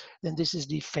case, then this is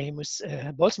the famous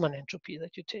Boltzmann entropy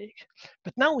that you take.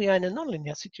 But now we are in a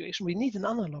nonlinear situation. We need an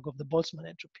analog of the Boltzmann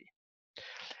entropy.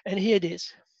 And here it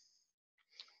is.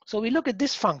 So we look at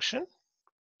this function.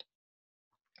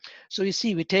 So you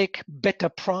see, we take beta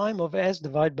prime of S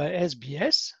divided by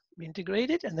SBS, we integrate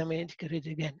it, and then we integrate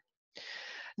it again.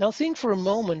 Now think for a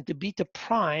moment, the beta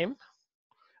prime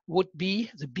would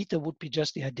be, the beta would be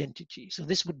just the identity. So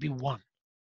this would be 1.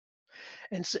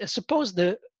 And suppose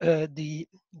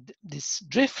this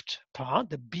drift part,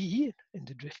 the B in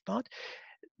the drift part,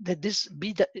 that this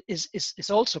beta is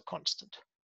also constant.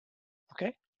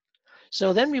 Okay?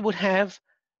 So then we would have,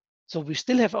 so we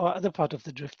still have our other part of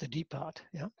the drift, the D part,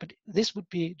 yeah, but this would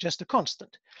be just a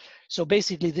constant. So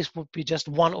basically this would be just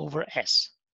 1 over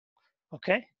S,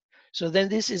 okay? So then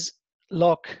this is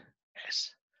log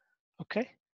S, okay?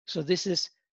 So this is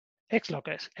X log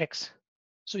S, X.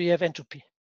 So you have entropy.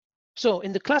 So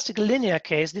in the classical linear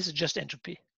case, this is just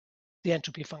entropy, the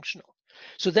entropy functional.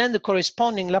 So then the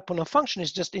corresponding Lyapunov function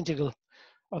is just integral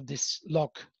of this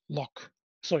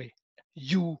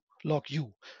u log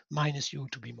u minus u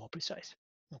to be more precise,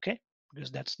 okay?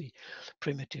 Because that's the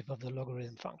primitive of the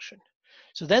logarithm function.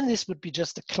 So then this would be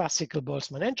just the classical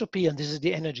Boltzmann entropy, and this is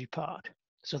the energy part.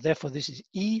 So therefore this is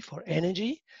E for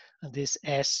energy and this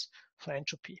S for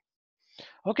entropy.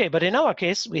 Okay, but in our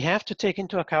case, we have to take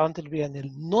into account that we are in a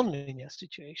nonlinear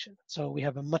situation. So we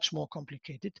have a much more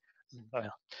complicated,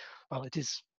 well, it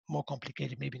is more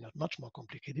complicated, maybe not much more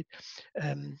complicated,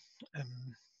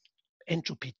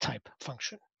 entropy type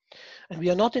function. And we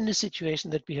are not in the situation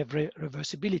that we have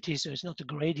reversibility, so it's not a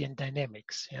gradient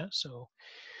dynamics. Yeah, so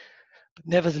but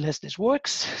nevertheless this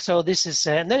works. So this is,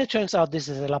 and then it turns out this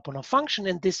is a Lyapunov function,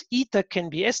 and this eta can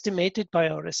be estimated by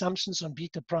our assumptions on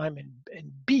beta prime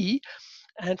and B.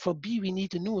 And for B, we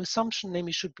need a new assumption,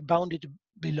 namely should be bounded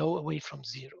below away from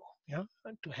 0, yeah,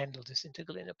 and to handle this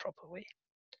integral in a proper way.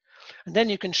 And then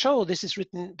you can show, this is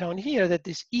written down here, that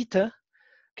this eta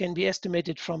can be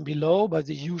estimated from below by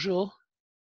the usual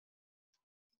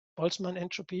Boltzmann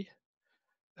entropy,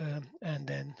 and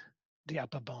then the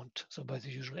upper bound, so by the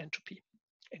usual entropy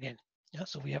again. Yeah,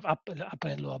 so we have upper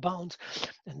and lower bounds,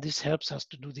 and this helps us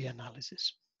to do the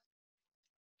analysis.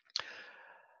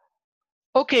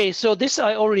 Okay, so this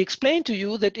I already explained to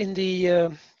you that in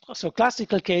the so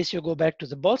classical case, you go back to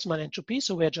the Boltzmann entropy.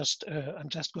 So we're just I'm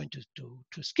just going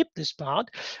to skip this part,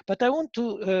 but I want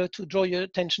to draw your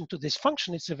attention to this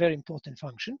function. It's a very important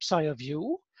function. Psi of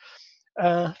u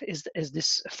is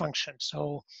this function.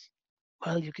 So,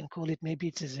 well, you can call it, maybe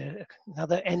it is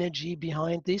another energy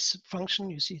behind this function.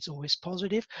 You see, it's always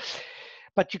positive,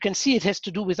 but you can see it has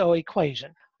to do with our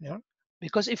equation. Yeah.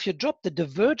 Because if you drop the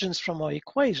divergence from our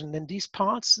equation, then these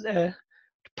parts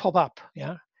pop up,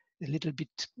 yeah, a little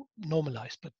bit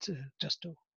normalized, but just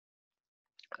to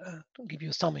give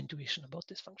you some intuition about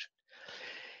this function.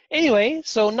 Anyway,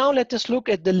 so now let us look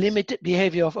at the limit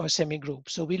behavior of our semigroup.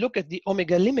 So we look at the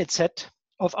omega limit set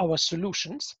of our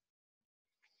solutions.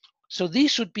 So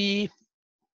these should be,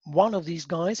 one of these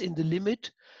guys in the limit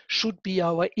should be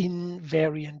our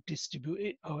invariant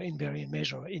distribute, or invariant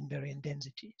measure, or invariant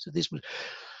density. So this will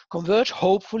converge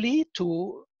hopefully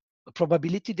to a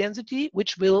probability density,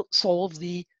 which will solve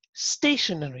the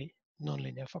stationary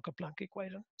nonlinear Fokker-Planck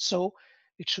equation. So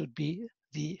it should be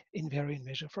the invariant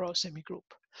measure for our semigroup.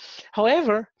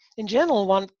 However, in general,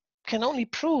 one can only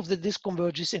prove that this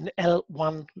converges in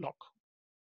L1 log.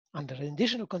 Under an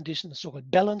additional condition, the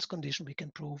so-called balance condition, we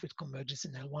can prove it converges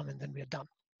in L1, and then we are done.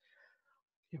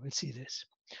 You will see this.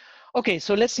 Okay,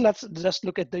 so let's just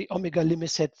look at the omega limit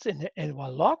sets in the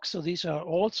L1 log. So these are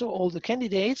also all the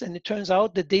candidates, and it turns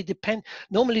out that they depend.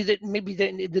 Normally, that maybe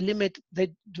the limit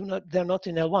they're not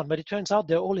in L1, but it turns out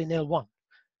they're all in L1,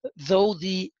 though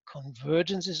the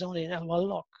convergence is only in L1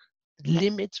 log. The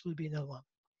limits will be in L1.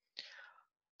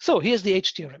 So here's the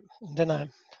H theorem, and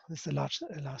then this is the last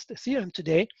theorem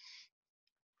today.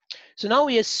 So now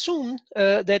we assume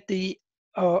that the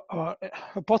our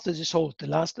hypothesis holds. The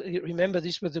last, remember,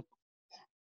 these were the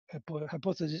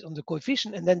hypothesis on the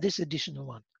coefficient, and then this additional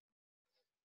one.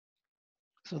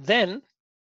 So then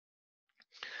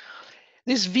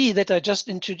this V that I just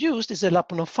introduced is a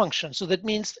Lyapunov function. So that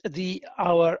means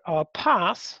our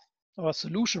path, our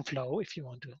solution flow, if you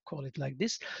want to call it like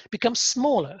this, becomes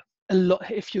smaller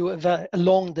if you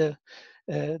along the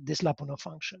this Lyapunov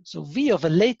function. So V of a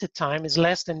later time is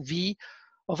less than V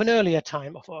of an earlier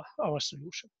time of our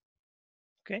solution.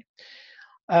 Okay.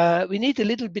 We need a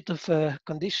little bit of a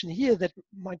condition here that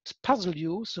might puzzle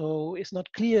you. So it's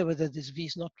not clear whether this V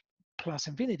is not plus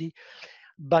infinity,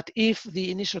 but if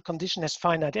the initial condition has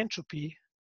finite entropy,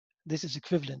 this is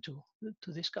equivalent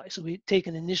to this guy. So we take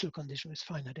an initial condition with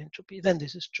finite entropy, then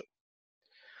this is true.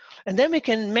 And then we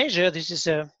can measure, this is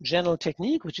a general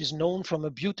technique which is known from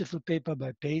a beautiful paper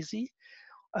by Basie.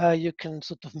 You can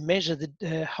sort of measure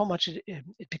how much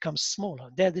it becomes smaller.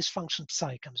 There this function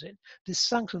psi comes in. This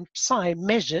function psi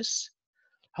measures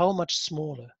how much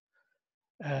smaller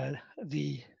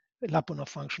the Lyapunov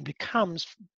function becomes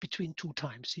between two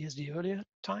times. Here's the earlier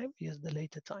time, here's the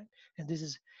later time. And this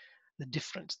is the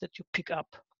difference that you pick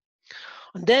up.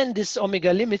 And then this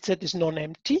omega limit set is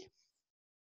non-empty.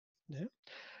 Yeah.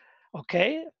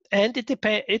 Okay, and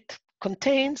it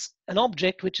contains an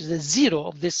object which is a zero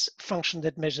of this function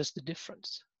that measures the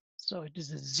difference. So it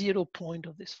is a 0 point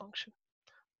of this function.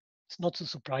 It's not so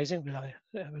surprising, but I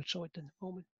will show it in a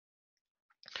moment.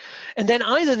 And then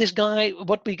either this guy,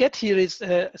 what we get here is,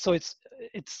 so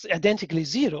it's identically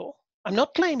 0. I'm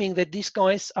not claiming that these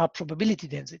guys are probability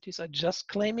densities. I'm just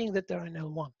claiming that they're in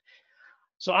L1.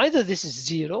 So either this is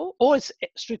 0 or it's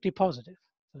strictly positive.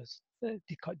 There's a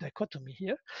dichotomy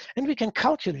here. And we can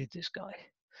calculate this guy.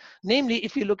 Namely,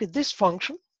 if we look at this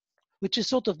function, which is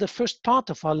sort of the first part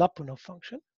of our Lyapunov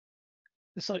function.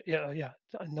 So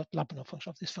not Lyapunov function,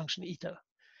 of this function eta.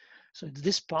 So it's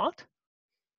this part.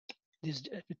 This,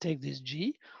 we take this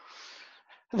g.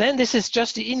 Then this is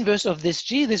just the inverse of this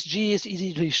g. This g is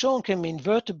easily shown, can be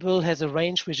invertible, has a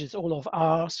range which is all of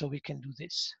r, so we can do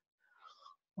this.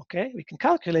 Okay, we can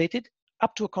calculate it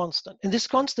up to a constant. And this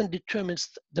constant determines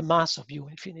the mass of u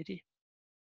infinity.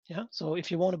 Yeah, so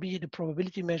if you want to be the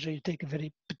probability measure, you take a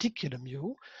very particular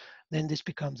mu, then this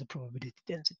becomes a probability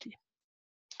density.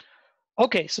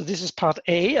 Okay, so this is part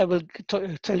A. I will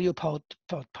tell you about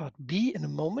part B in a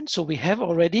moment. So we have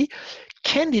already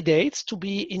candidates to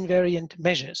be invariant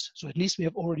measures. So at least we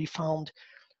have already found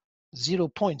 0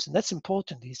 points, and that's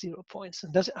important, these 0 points.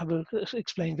 And I will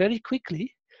explain very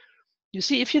quickly. You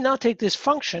see, if you now take this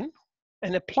function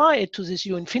and apply it to this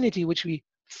u infinity, which we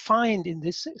find in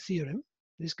this theorem,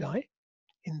 this guy,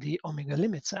 in the omega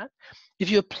limit set, if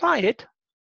you apply it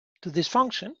to this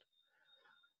function,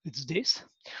 it's this,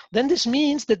 then this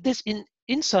means that this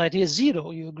inside here is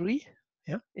 0, you agree?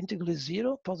 Yeah, integral is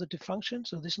 0, positive function,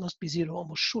 so this must be 0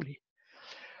 almost surely.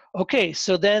 Okay,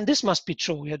 so then this must be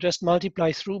true. You just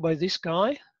multiply through by this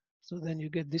guy, so then you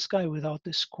get this guy without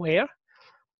the square.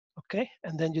 Okay,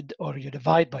 and then you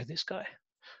divide by this guy.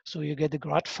 So you get the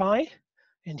grad phi,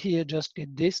 and here you just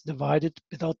get this divided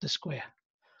without the square.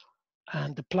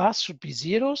 And the plus should be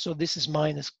 0, so this is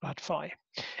minus grad phi.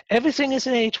 Everything is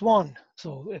in H1,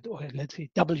 so let's say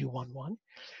W11.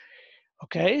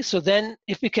 Okay, so then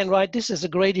if we can write this as a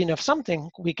gradient of something,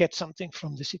 we get something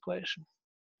from this equation.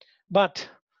 But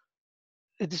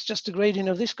it is just a gradient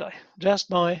of this guy, just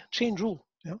by chain rule.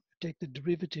 You know, take the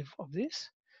derivative of this.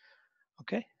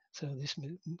 Okay, so this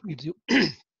gives you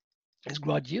is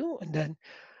grad u, and then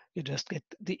you just get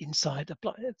the inside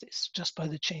applied this just by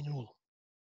the chain rule.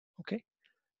 Okay,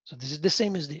 so this is the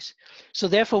same as this. So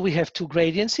therefore we have two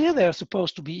gradients here. They are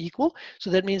supposed to be equal.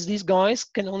 So that means these guys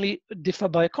can only differ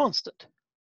by a constant.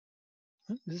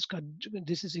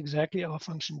 This is exactly our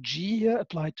function g here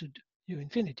applied to u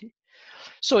infinity.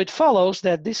 So it follows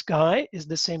that this guy is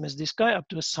the same as this guy up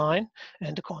to a sign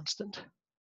and a constant.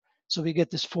 So we get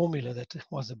this formula that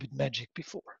was a bit magic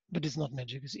before, but it's not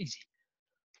magic, it's easy.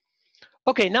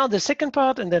 Okay, now the second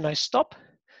part, and then I stop.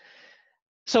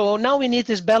 So now we need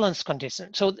this balance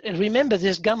condition. So remember,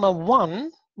 this gamma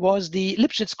 1 was the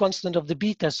Lipschitz constant of the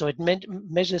beta, so it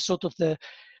measures sort of the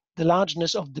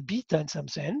largeness of the beta in some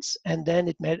sense, and then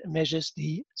it measures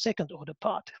the second order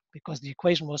part, because the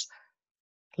equation was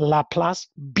Laplace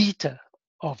beta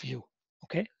of u.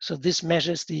 Okay, so this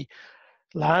measures the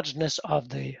largeness of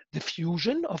the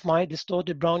diffusion of my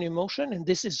distorted Brownian motion, and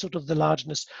this is sort of the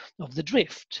largeness of the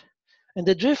drift. And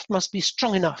the drift must be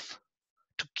strong enough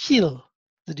to kill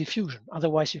the diffusion.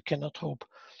 Otherwise, you cannot hope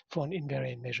for an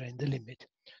invariant measure in the limit.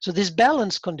 So this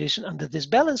balance condition, under this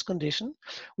balance condition,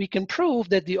 we can prove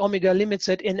that the omega limit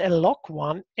set in L log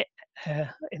 1,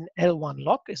 in L1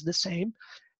 log is the same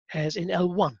as in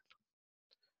L1.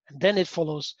 And then it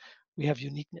follows, we have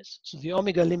uniqueness. So the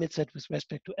omega limit set with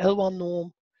respect to L1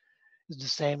 norm is the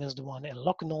same as the one L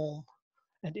log norm,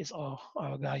 and is our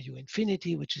guy u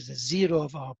infinity, which is a 0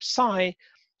 of our psi,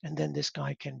 and then this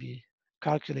guy can be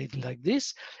calculated like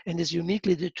this, and is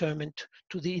uniquely determined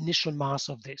to the initial mass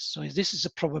of this. So if this is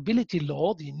a probability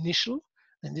law, the initial,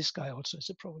 then this guy also is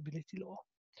a probability law.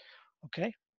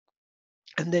 Okay,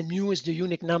 and then mu is the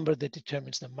unique number that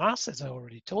determines the mass, as I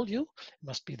already told you. It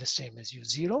must be the same as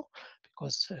u0,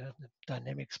 because the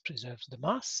dynamics preserves the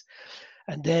mass.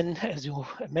 And then, as you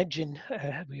imagine,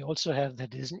 we also have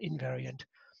that it is an invariant.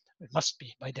 It must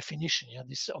be, by definition, yeah,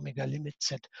 this omega limit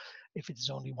set, if it is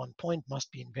only 1 point,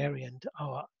 must be invariant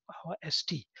our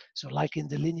ST. So like in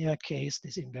the linear case,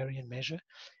 this invariant measure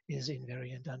is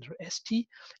invariant under ST,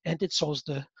 and it solves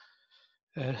the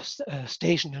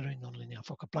stationary nonlinear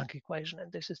Fokker-Planck equation.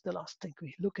 And this is the last thing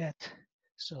we look at.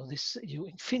 So this u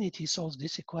infinity solves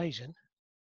this equation.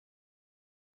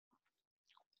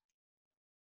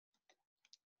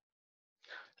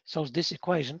 Solves this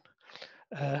equation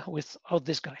without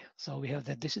this guy. So we have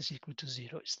that this is equal to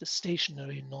 0. It's the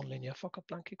stationary nonlinear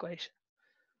Fokker-Planck equation.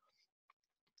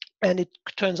 And it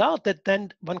turns out that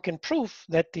then one can prove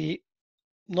that the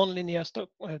nonlinear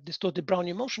distorted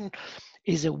Brownian motion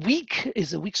is a weak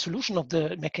solution of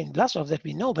the Mechain-Vlasov that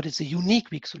we know, but it's a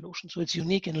unique weak solution. So it's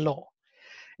unique in law.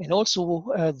 And also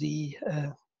the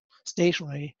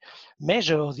stationary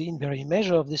measure, or the invariant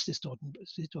measure of this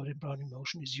distorted Brownian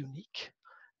motion is unique.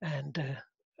 And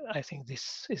I think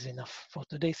this is enough for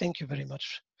today. Thank you very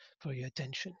much for your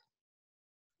attention.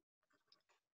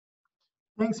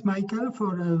 Thanks, Michael,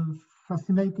 for a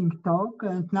fascinating talk.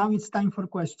 And now it's time for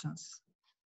questions.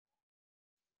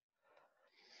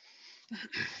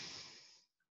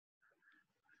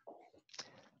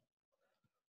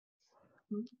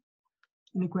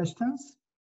 Any questions?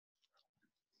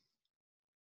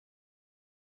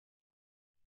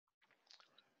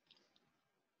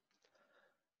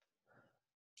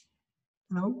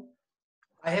 No?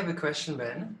 I have a question,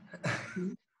 Ben.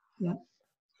 Yeah.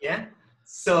 Yeah.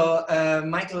 So,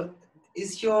 Michael,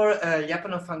 is your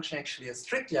Lyapunov function actually a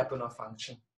strict Lyapunov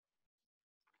function?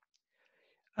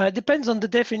 Depends on the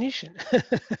definition.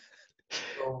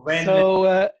 So, when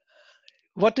So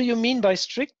what do you mean by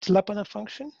strict Lyapunov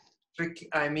function? strict,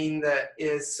 I mean that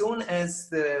as soon as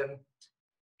the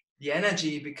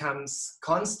energy becomes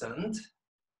constant,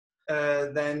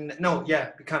 then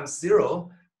becomes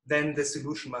zero, then the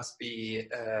solution must be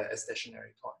a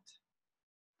stationary point.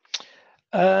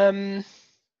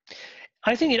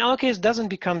 I think in our case it doesn't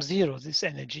become zero, this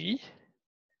energy.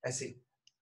 I see.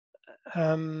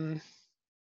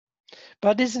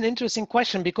 But this is an interesting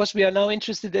question because we are now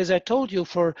interested, as I told you,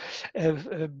 for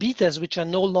betas which are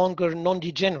no longer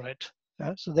non-degenerate.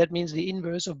 So that means the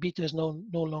inverse of beta is no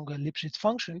longer a Lipschitz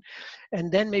function.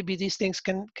 And then maybe these things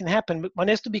can happen. But one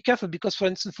has to be careful because, for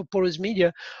instance, for porous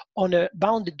media on a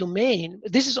bounded domain,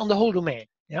 this is on the whole domain.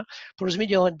 Yeah, porous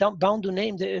media on a bound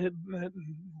domain,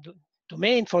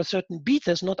 domain for certain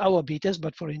betas, not our betas,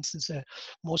 but for instance,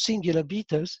 more singular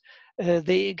betas,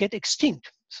 they get extinct.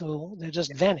 So they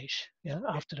just vanish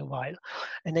after a while.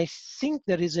 And I think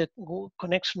there is a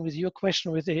connection with your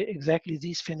question with exactly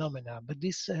these phenomena, but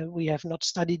this we have not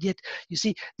studied yet. You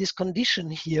see, this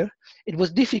condition here, it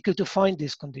was difficult to find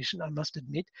this condition, I must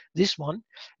admit. This one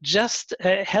just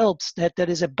helps that there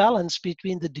is a balance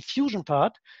between the diffusion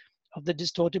part of the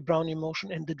distorted Brownian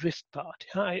motion and the drift part.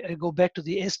 I go back to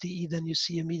the SDE, then you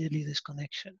see immediately this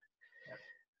connection.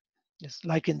 It's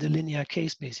like in the linear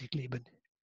case, basically, but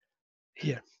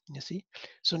here, you see.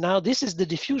 So now this is the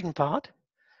diffusion part,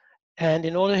 and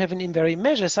in order to have an invariant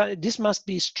measure, so this must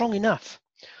be strong enough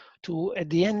to, at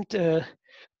the end,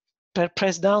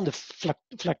 press down the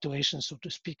fluctuations, so to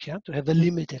speak, to have a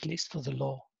limit at least for the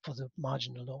law, for the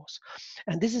marginal laws.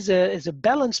 And this is a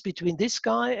balance between this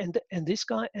guy and this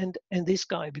guy and this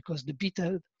guy, because the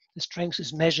beta, the strength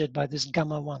is measured by this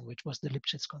gamma 1, which was the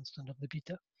Lipschitz constant of the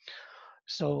beta.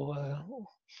 So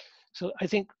so I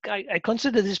think I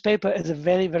consider this paper as a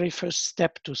very, very first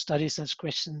step to study such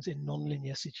questions in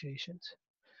nonlinear situations.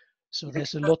 So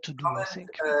there's a lot to do, I think.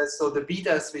 So the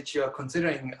betas which you are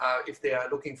considering, if they are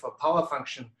looking for power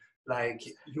function, like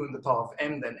u in the power of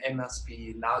m, then m must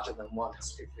be larger than 1,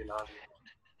 strictly larger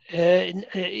than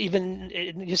 1. Even,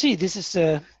 you see, this is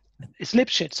it's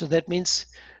Lipschitz, so that means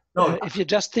if you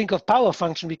just think of power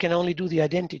function, we can only do the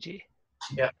identity.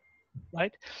 Yeah.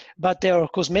 Right, but there are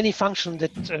of course many functions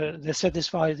that that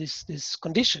satisfy this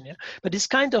condition. Yeah, but it's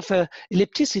kind of a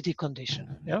ellipticity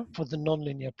condition. Yeah, for the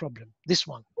nonlinear problem. This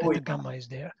one, that the gamma is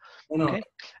there. Okay.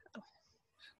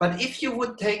 But if you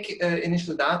would take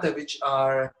initial data which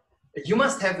are, you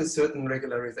must have a certain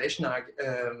regularization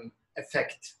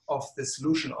effect of the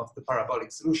solution of the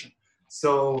parabolic solution.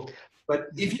 So, but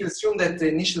if you assume that the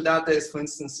initial data is, for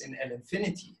instance, in L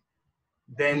infinity,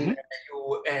 then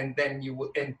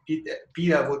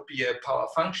beta would be a power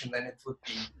function, then it would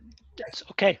be. Yes,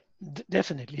 okay,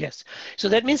 definitely, yes. So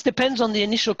that means depends on the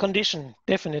initial condition,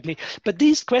 definitely. But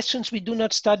these questions we do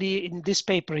not study in this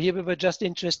paper. Here we were just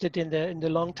interested in the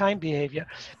long time behavior.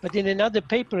 But in another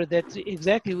paper that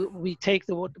exactly we take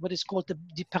the what is called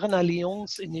the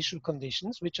Parnalions initial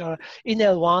conditions, which are in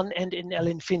L1 and in L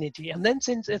infinity. And then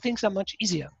since things are much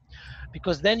easier,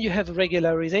 because then you have a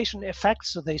regularization effect,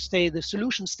 so the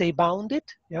solutions stay bounded,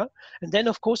 yeah. And then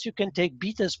of course you can take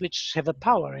betas which have a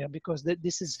power, yeah, because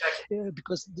this is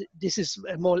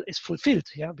more is fulfilled,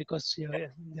 yeah, because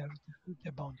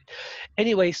they're bounded.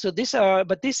 Anyway, so this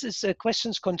is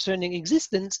questions concerning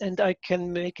existence, and I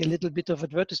can make a little bit of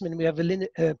advertisement. We have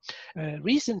a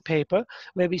recent paper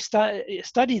where we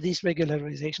study these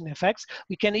regularization effects.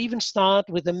 We can even start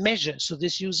with a measure, so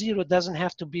this U0 doesn't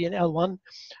have to be an L1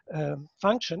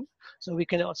 function. So we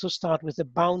can also start with a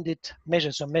bounded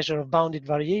measure, so measure of bounded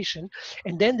variation.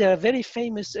 And then there are very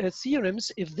famous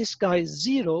theorems, if this guy is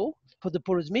 0 for the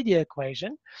porous media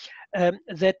equation,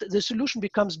 that the solution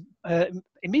becomes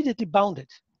immediately bounded.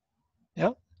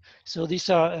 Yeah. So these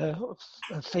are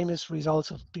famous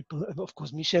results of people, of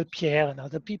course, Michel Pierre and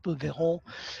other people, Véron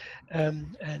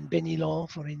and Benilon,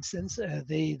 for instance,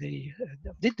 they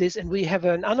did this, and we have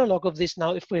an analog of this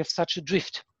now if we have such a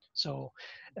drift. So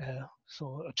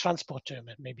so a transport term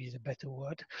maybe is a better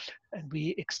word. And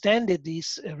we extended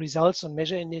these results on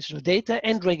measure initial data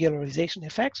and regularization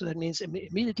effects. So that means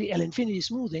immediately L infinity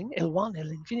smoothing, L1 L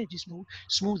infinity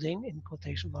smoothing in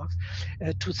quotation marks,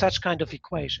 to such kind of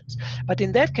equations. But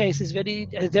in that case, it's very,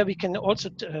 there we can also,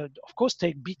 of course,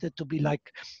 take beta to be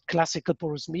like classical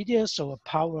porous media, so a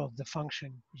power of the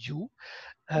function u.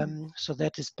 So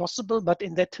that is possible, but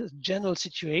in that general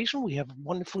situation, we have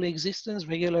wonderful existence,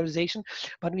 regularization,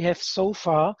 but we have so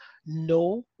far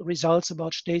no results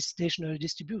about stationary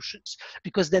distributions,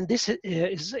 because then this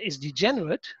is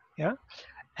degenerate, yeah,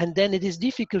 and then it is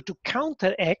difficult to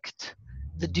counteract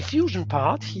the diffusion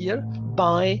part here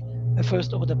by a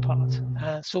first order part.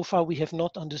 So far, we have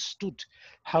not understood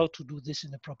how to do this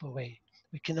in a proper way.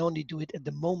 We can only do it at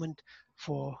the moment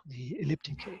for the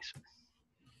elliptic case.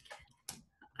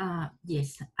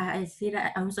 Yes, I see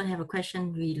that. I also have a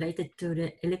question related to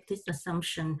the Lipschitz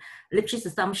assumption. Lipschitz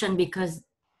assumption, because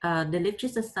the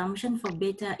Lipschitz assumption for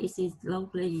beta is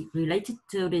closely related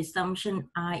to the assumption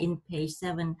I in page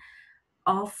 7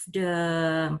 of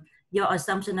your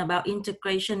assumption about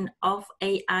integration of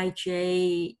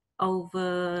Aij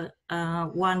over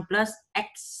 1 plus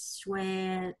x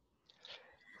squared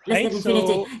less than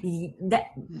infinity. That,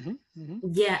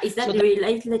 yeah, is that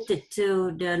related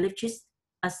to the Lipschitz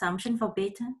assumption for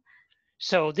beta?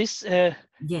 So this,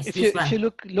 yes, if you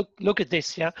look at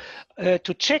this, yeah,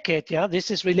 to check it, yeah,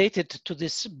 this is related to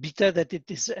this beta, that that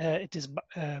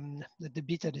the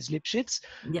beta is Lipschitz.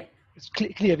 Yep. It's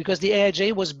clear because the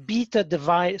Aij was beta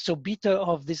divide, so beta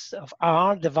of this of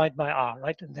r divided by r,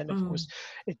 right? And then of course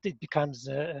it becomes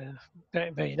very,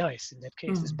 very nice in that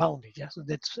case. It's bounded, yeah. So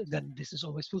then this is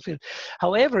always fulfilled.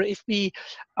 However, if we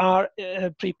are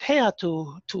prepared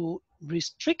to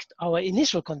restrict our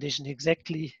initial condition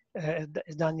exactly as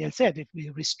Daniel said, if we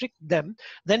restrict them,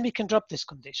 then we can drop this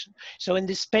condition. So in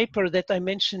this paper that I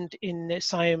mentioned in the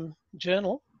SciM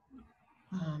journal.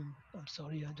 I'm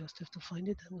sorry, I just have to find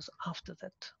it. It was after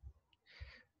that.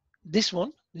 This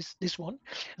one.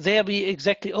 There we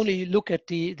exactly only look at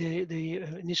the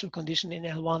initial condition in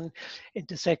L1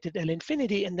 intersected L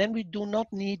infinity, and then we do not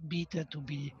need beta to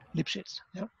be Lipschitz.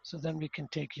 Yeah. So then we can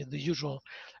take the usual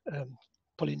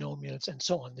polynomials and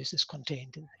so on. This is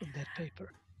contained in that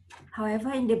paper.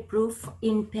 However, in the proof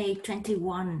in page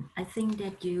 21, I think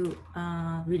that you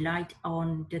relied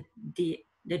on the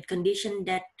condition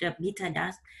that beta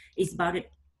does is bounded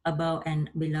above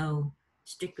and below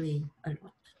strictly a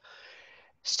lot.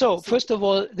 So first of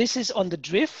all, this is on the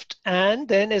drift, and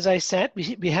then, as I said,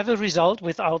 we have a result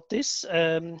without this.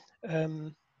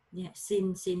 Yeah,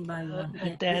 seen by one.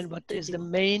 And then what is the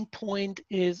main point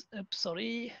is,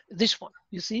 sorry, this one.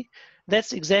 You see,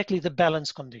 that's exactly the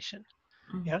balance condition.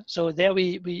 Yeah. So there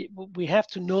we have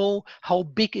to know how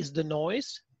big is the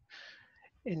noise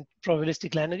in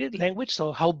probabilistic language.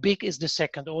 So how big is the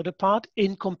second order part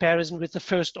in comparison with the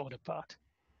first order part?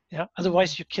 Yeah.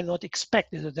 Otherwise, you cannot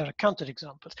expect that there are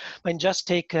counterexamples. When just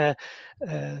take,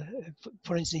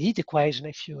 for instance, heat equation.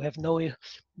 If you have no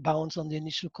bounds on the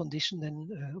initial condition, then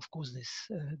of course this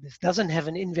doesn't have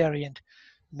an invariant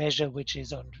measure, which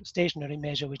is on stationary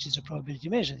measure, which is a probability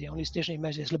measure. The only stationary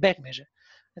measure is Lebesgue measure,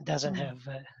 and doesn't have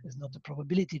is not the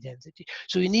probability density.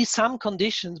 So you need some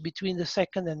conditions between the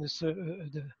second and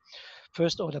the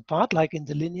first order part, like in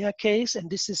the linear case, and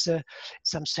this is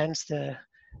some sense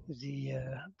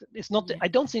it's not. I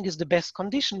don't think it's the best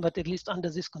condition, but at least under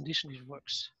this condition it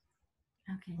works.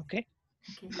 Okay. Okay.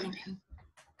 Okay. Thank you.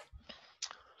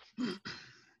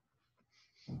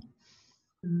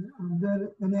 Are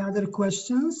there any other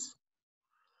questions?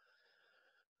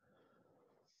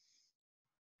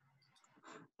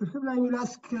 Perhaps I will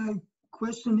ask a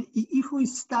question. If we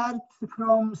start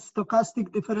from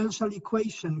stochastic differential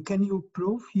equation, can you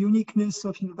prove uniqueness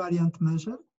of invariant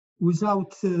measure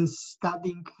without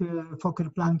studying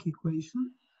Fokker-Planck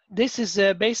equation? This is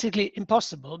basically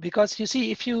impossible, because you see,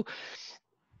 if you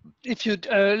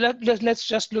let's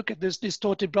just look at this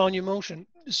distorted Brownian motion.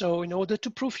 So in order to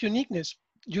prove uniqueness,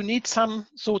 you need some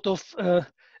sort of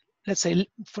let's say,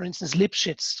 for instance,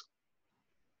 Lipschitz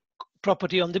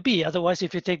property on the B. Otherwise,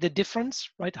 if you take the difference,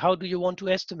 right, how do you want to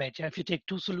estimate? Yeah, if you take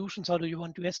two solutions, how do you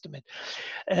want to estimate?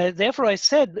 Therefore, I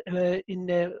said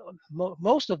in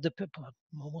most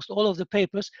all of the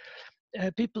papers,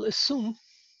 people assume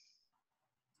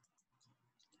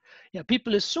Yeah,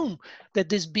 people assume that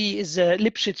this B is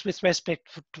Lipschitz with respect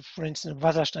to, for instance,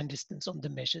 Wasserstein distance on the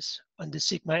meshes, on the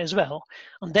sigma as well.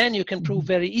 And then you can prove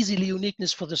very easily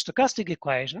uniqueness for the stochastic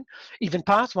equation, even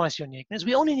pathwise uniqueness.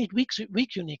 We only need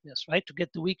weak uniqueness, right, to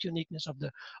get the weak uniqueness of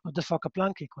the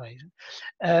Fokker-Planck equation.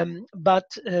 But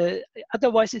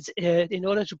otherwise, it's in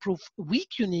order to prove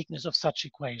weak uniqueness of such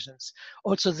equations.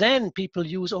 Also, then people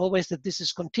use always that this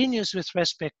is continuous with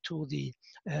respect to the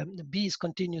B is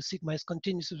continuous, sigma is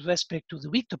continuous with respect to the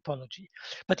weak topology.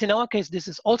 But in our case, this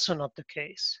is also not the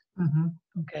case.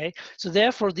 Okay, so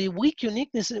therefore the weak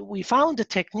uniqueness, we found a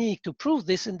technique to prove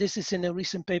this, and this is in a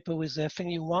recent paper with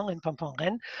Fengyu Wang and Pampang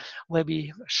Ren, where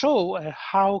we show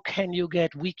how can you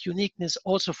get weak uniqueness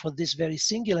also for these very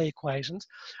singular equations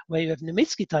where you have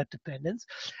Nemitsky type dependence.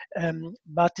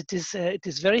 But it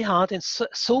is very hard, and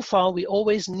so far we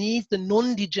always need the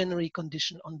non-degenerate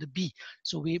condition on the B.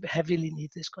 So we heavily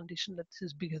need this condition that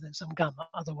is bigger than some gamma,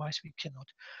 otherwise we cannot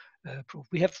prove.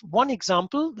 We have one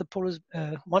example,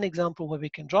 one example where we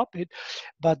can drop it,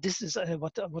 but this is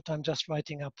what I'm just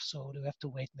writing up, so you have to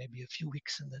wait maybe a few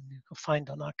weeks and then you can find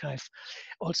on archive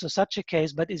also such a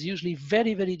case, but it's usually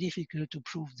very, very difficult to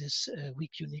prove this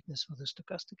weak uniqueness for the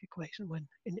stochastic equation when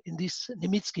in these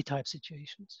Nemitsky type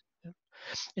situations. Yeah.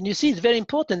 And you see, it's very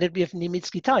important that we have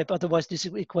Nemitsky type, otherwise this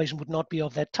equation would not be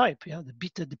of that type. Yeah, the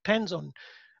beta depends on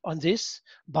this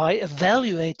by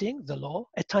evaluating the law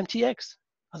at time tx.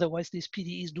 Otherwise, these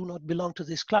PDEs do not belong to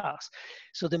this class.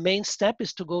 So the main step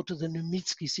is to go to the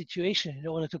Nemitsky situation in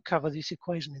order to cover this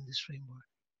equation in this framework.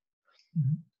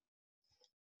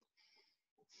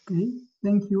 Okay,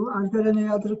 thank you. Are there any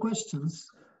other questions?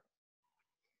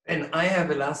 And I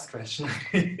have a last question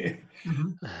to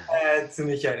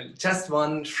Michael, just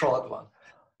one short one.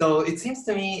 So it seems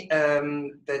to me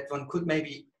that one could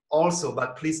maybe also,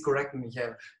 but please correct me,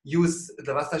 Michael, use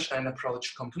the Wasserstein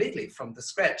approach completely from the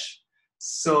scratch.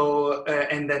 So,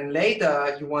 and then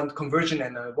later you want conversion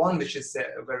NL1, which is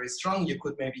very strong. You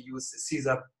could maybe use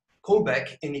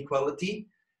Caesar-Kolbeck inequality.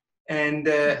 And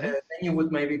then you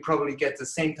would maybe probably get the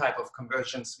same type of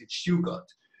conversions which you got.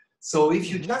 So if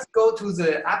you just go to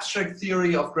the abstract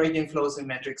theory of gradient flows in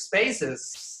metric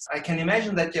spaces, I can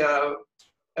imagine that your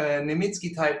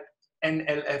Nemitsky type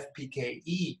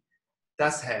NLFPKE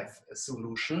does have a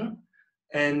solution.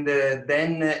 And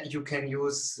then you can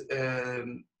use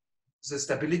the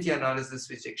stability analysis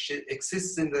which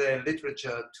exists in the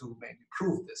literature to maybe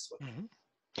prove this one.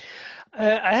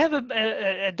 I have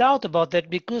a doubt about that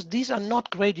because these are not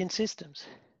gradient systems.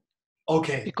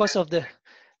 Okay. Because of the.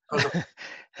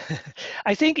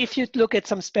 I think if you look at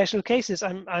some special cases,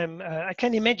 I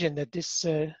can imagine that this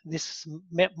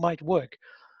might work.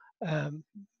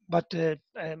 But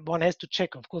one has to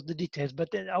check, of course, the details.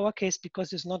 But in our case,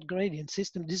 because it's not gradient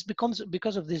system, this becomes,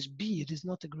 because of this B, it is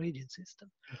not a gradient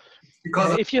system.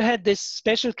 Because if you had this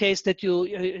special case that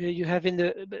you have in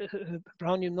the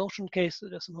Brownian motion case,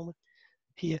 just a moment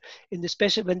here, in the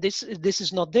special, when this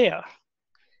is not there,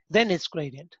 then it's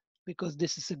gradient, because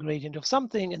this is a gradient of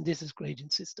something, and this is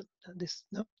gradient system. And this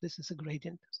is a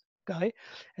gradient guy,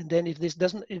 and then if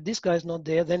this guy is not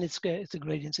there, then it's a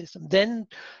gradient system. Then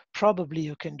probably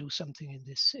you can do something in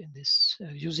this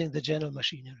using the general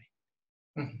machinery.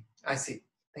 I see.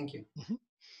 Thank you.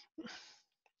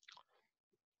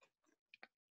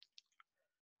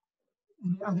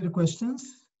 Any other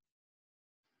questions?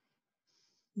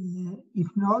 If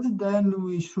not, then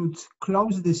we should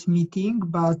close this meeting,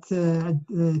 but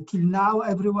till now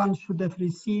everyone should have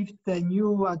received a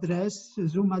new address,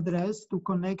 Zoom address, to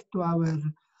connect to our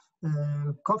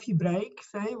coffee break,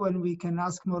 say, when we can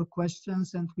ask more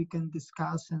questions and we can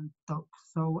discuss and talk.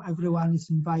 So everyone is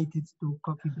invited to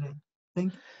coffee break.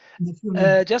 Thank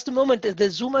you. Just a moment, the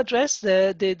Zoom address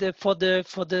for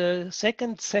the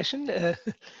second session,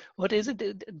 what is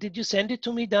it? Did you send it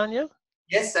to me, Daniel?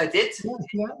 Yes, I did.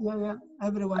 Yeah.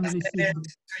 Everyone received it.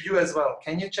 To you as well.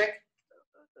 Can you check?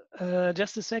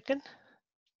 Just a second.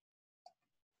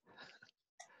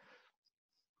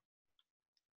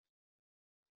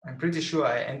 I'm pretty sure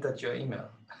I entered your email.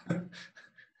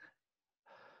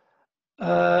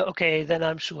 Okay, then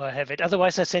I'm sure I have it.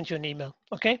 Otherwise, I sent you an email.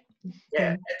 Okay.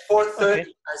 Yeah, at 4:30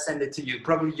 I send it to you.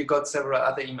 Probably you got several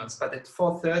other emails, but at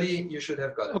 4:30 you should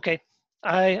have got it. Okay,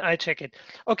 I check it.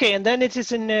 Okay, and then it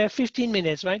is in 15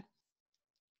 minutes, right?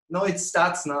 No, it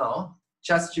starts now.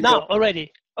 Just you now go.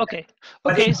 Already. Okay.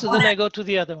 Okay, so then I go to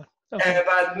the other one. Okay.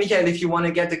 But Michael, if you want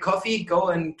to get the coffee, go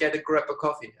and grab a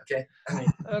coffee. Okay. I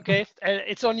mean. Okay,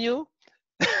 it's on you.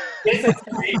 Yes,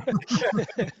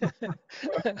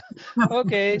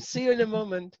 okay, see you in a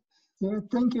moment. Yeah,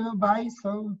 thank you. Bye.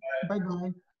 So bye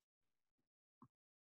bye.